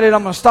excited,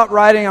 I'm going to stop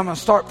writing, I'm going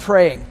to start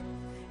praying.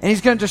 And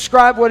he's going to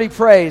describe what he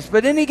prays.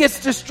 But then he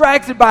gets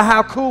distracted by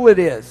how cool it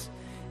is.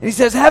 And he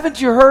says,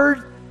 haven't you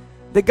heard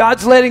that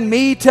God's letting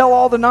me tell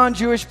all the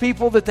non-Jewish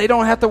people that they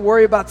don't have to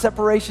worry about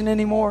separation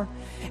anymore?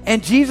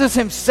 And Jesus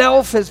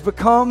himself has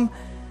become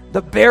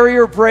the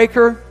barrier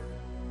breaker.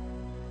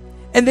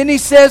 And then he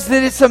says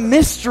that it's a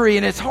mystery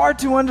and it's hard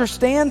to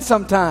understand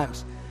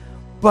sometimes.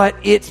 But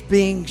it's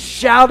being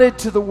shouted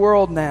to the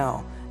world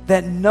now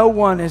that no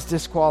one is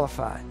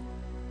disqualified.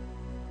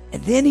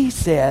 And then he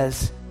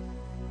says,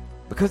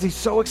 because he's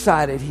so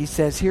excited, he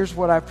says, here's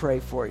what I pray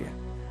for you.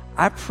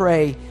 I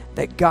pray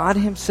that God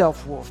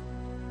himself will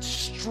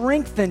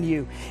strengthen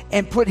you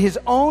and put his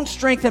own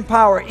strength and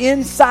power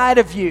inside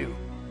of you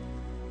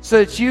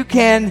so that you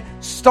can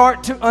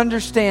start to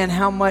understand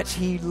how much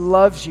he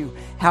loves you,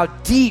 how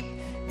deep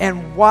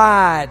and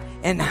wide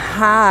and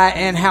high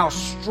and how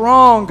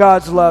strong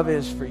God's love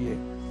is for you.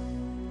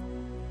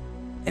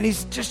 And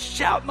he's just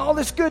shouting all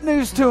this good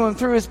news to him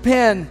through his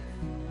pen.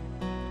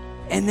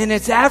 And then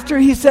it's after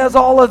he says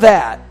all of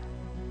that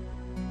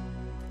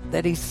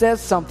he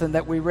says something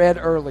that we read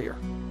earlier.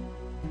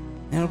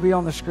 And it'll be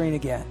on the screen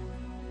again.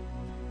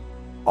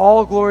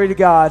 All glory to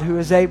God, who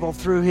is able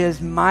through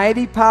his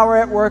mighty power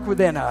at work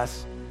within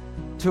us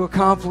to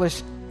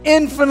accomplish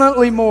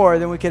infinitely more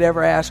than we could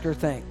ever ask or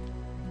think.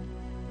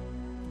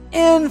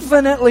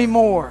 Infinitely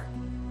more.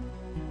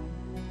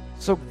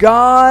 So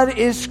God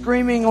is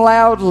screaming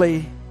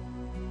loudly,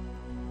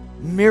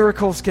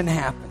 miracles can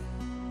happen.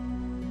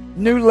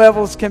 New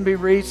levels can be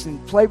reached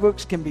and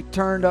playbooks can be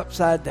turned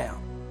upside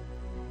down.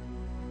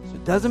 So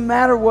it doesn't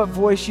matter what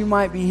voice you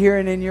might be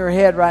hearing in your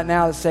head right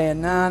now that's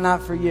saying, nah,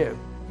 not for you.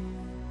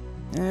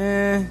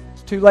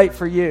 It's too late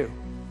for you.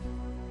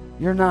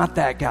 You're not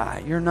that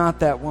guy. You're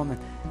not that woman.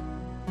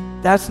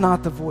 That's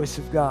not the voice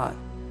of God.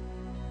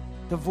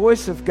 The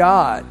voice of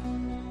God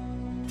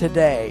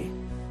today,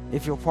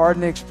 if you'll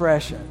pardon the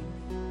expression,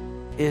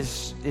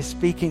 is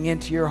speaking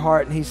into your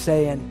heart, and he's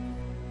saying,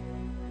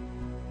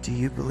 do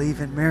you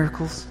believe in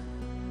miracles?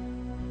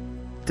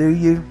 Do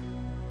you?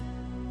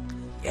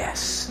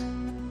 Yes.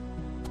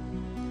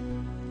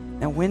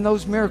 Now, when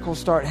those miracles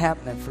start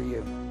happening for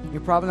you,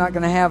 you're probably not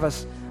going to have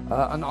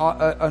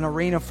an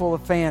arena full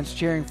of fans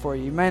cheering for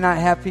you. You may not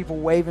have people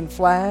waving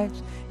flags.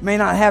 You may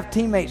not have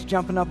teammates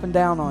jumping up and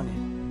down on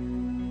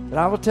you. But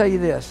I will tell you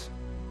this.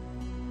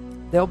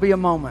 There'll be a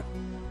moment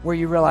where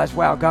you realize,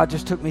 wow, God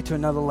just took me to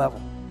another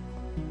level.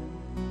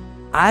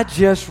 I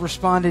just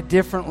responded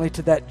differently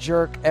to that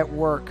jerk at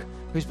work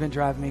who's been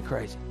driving me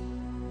crazy.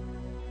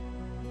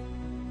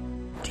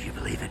 Do you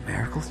believe in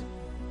miracles?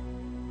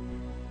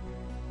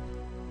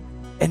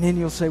 And then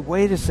you'll say,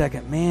 wait a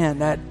second,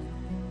 man,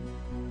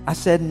 I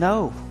said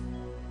no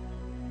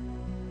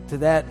to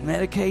that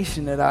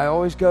medication that I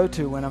always go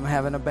to when I'm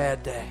having a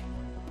bad day.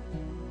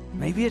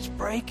 Maybe it's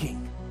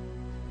breaking.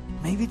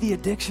 Maybe the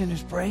addiction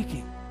is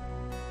breaking.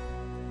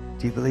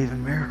 Do you believe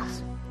in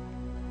miracles?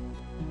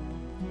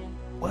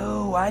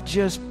 Whoa, I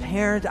just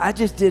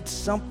did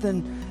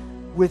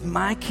something with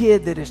my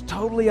kid that is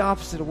totally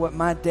opposite of what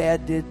my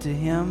dad did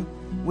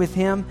with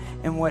him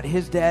and what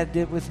his dad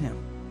did with him.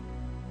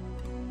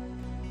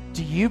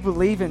 Do you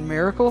believe in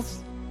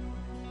miracles?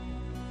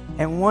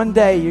 And one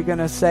day you're going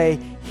to say,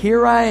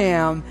 here I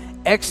am,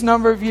 X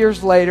number of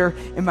years later,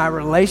 and my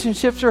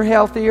relationships are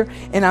healthier,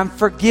 and I'm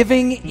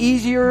forgiving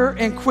easier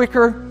and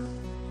quicker.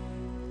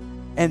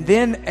 And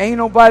then ain't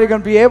nobody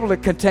going to be able to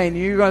contain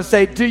you. You're going to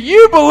say, do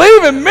you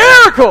believe in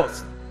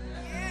miracles?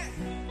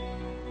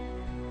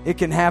 It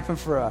can happen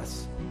for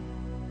us.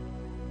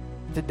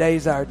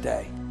 Today's our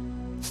day.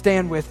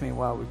 Stand with me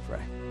while we pray.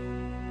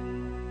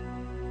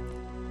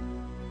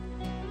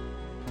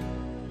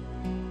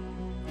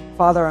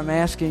 Father, I'm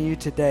asking you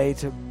today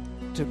to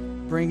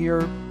bring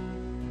your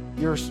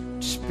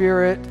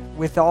Spirit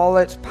with all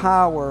its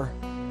power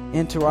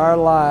into our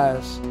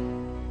lives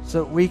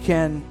so that we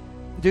can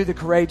do the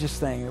courageous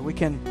thing, that we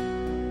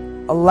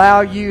can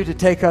allow you to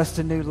take us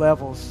to new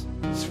levels,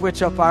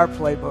 switch up our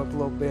playbook a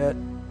little bit.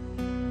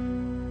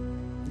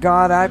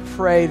 God, I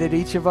pray that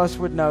each of us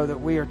would know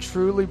that we are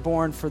truly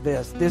born for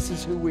this. This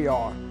is who we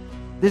are.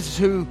 This is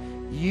who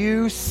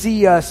you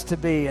see us to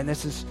be, and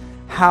this is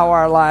how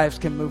our lives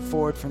can move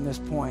forward from this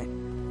point.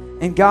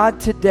 And God,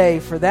 today,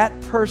 for that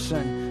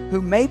person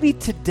who maybe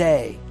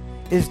today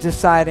is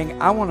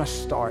deciding, I want to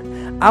start.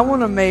 I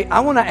want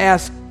to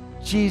ask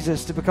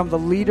Jesus to become the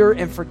leader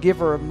and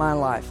forgiver of my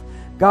life.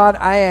 God,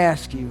 I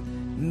ask you,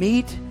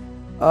 meet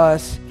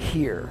us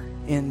here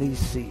in these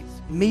seats.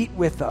 Meet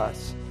with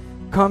us.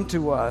 Come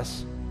to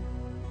us.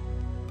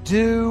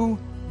 Do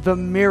the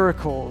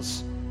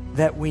miracles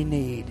that we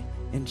need.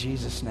 In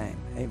Jesus' name,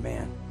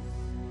 amen.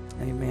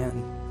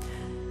 Amen.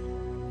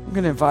 I'm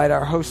going to invite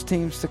our host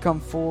teams to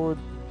come forward.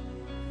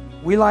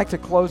 We like to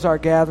close our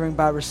gathering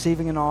by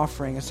receiving an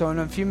offering. And so in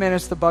a few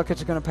minutes, the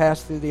buckets are going to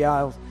pass through the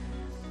aisles.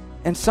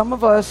 And some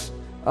of us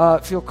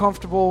feel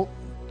comfortable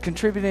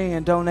contributing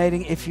and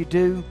donating. If you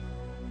do,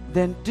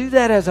 then do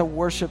that as a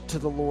worship to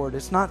the Lord.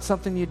 It's not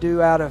something you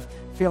do out of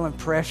feeling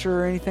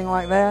pressure or anything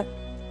like that.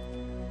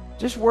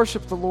 just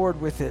worship the Lord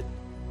with it.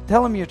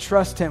 Tell him you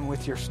trust him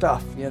with your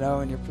stuff,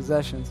 and your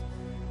possessions.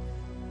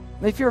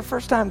 If you're a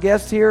first-time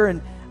guest here,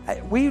 and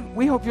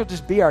we hope you'll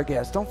just be our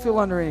guest. Don't feel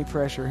under any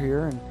pressure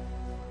here. And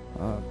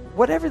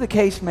whatever the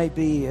case may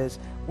be, is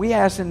we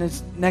ask in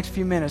this next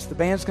few minutes, the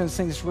band's going to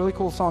sing this really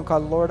cool song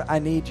called Lord, I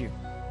Need You.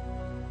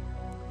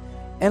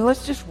 And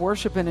let's just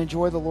worship and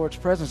enjoy the Lord's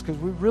presence, because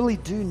we really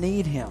do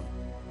need him.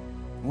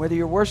 Whether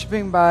you're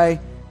worshiping by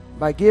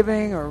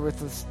giving or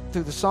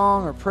through the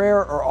song or prayer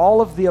or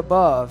all of the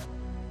above,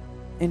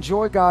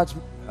 enjoy God's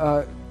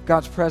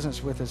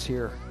presence with us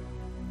here.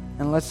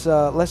 And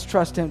let's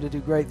trust him to do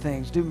great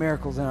things, do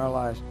miracles in our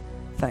lives.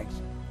 Thanks.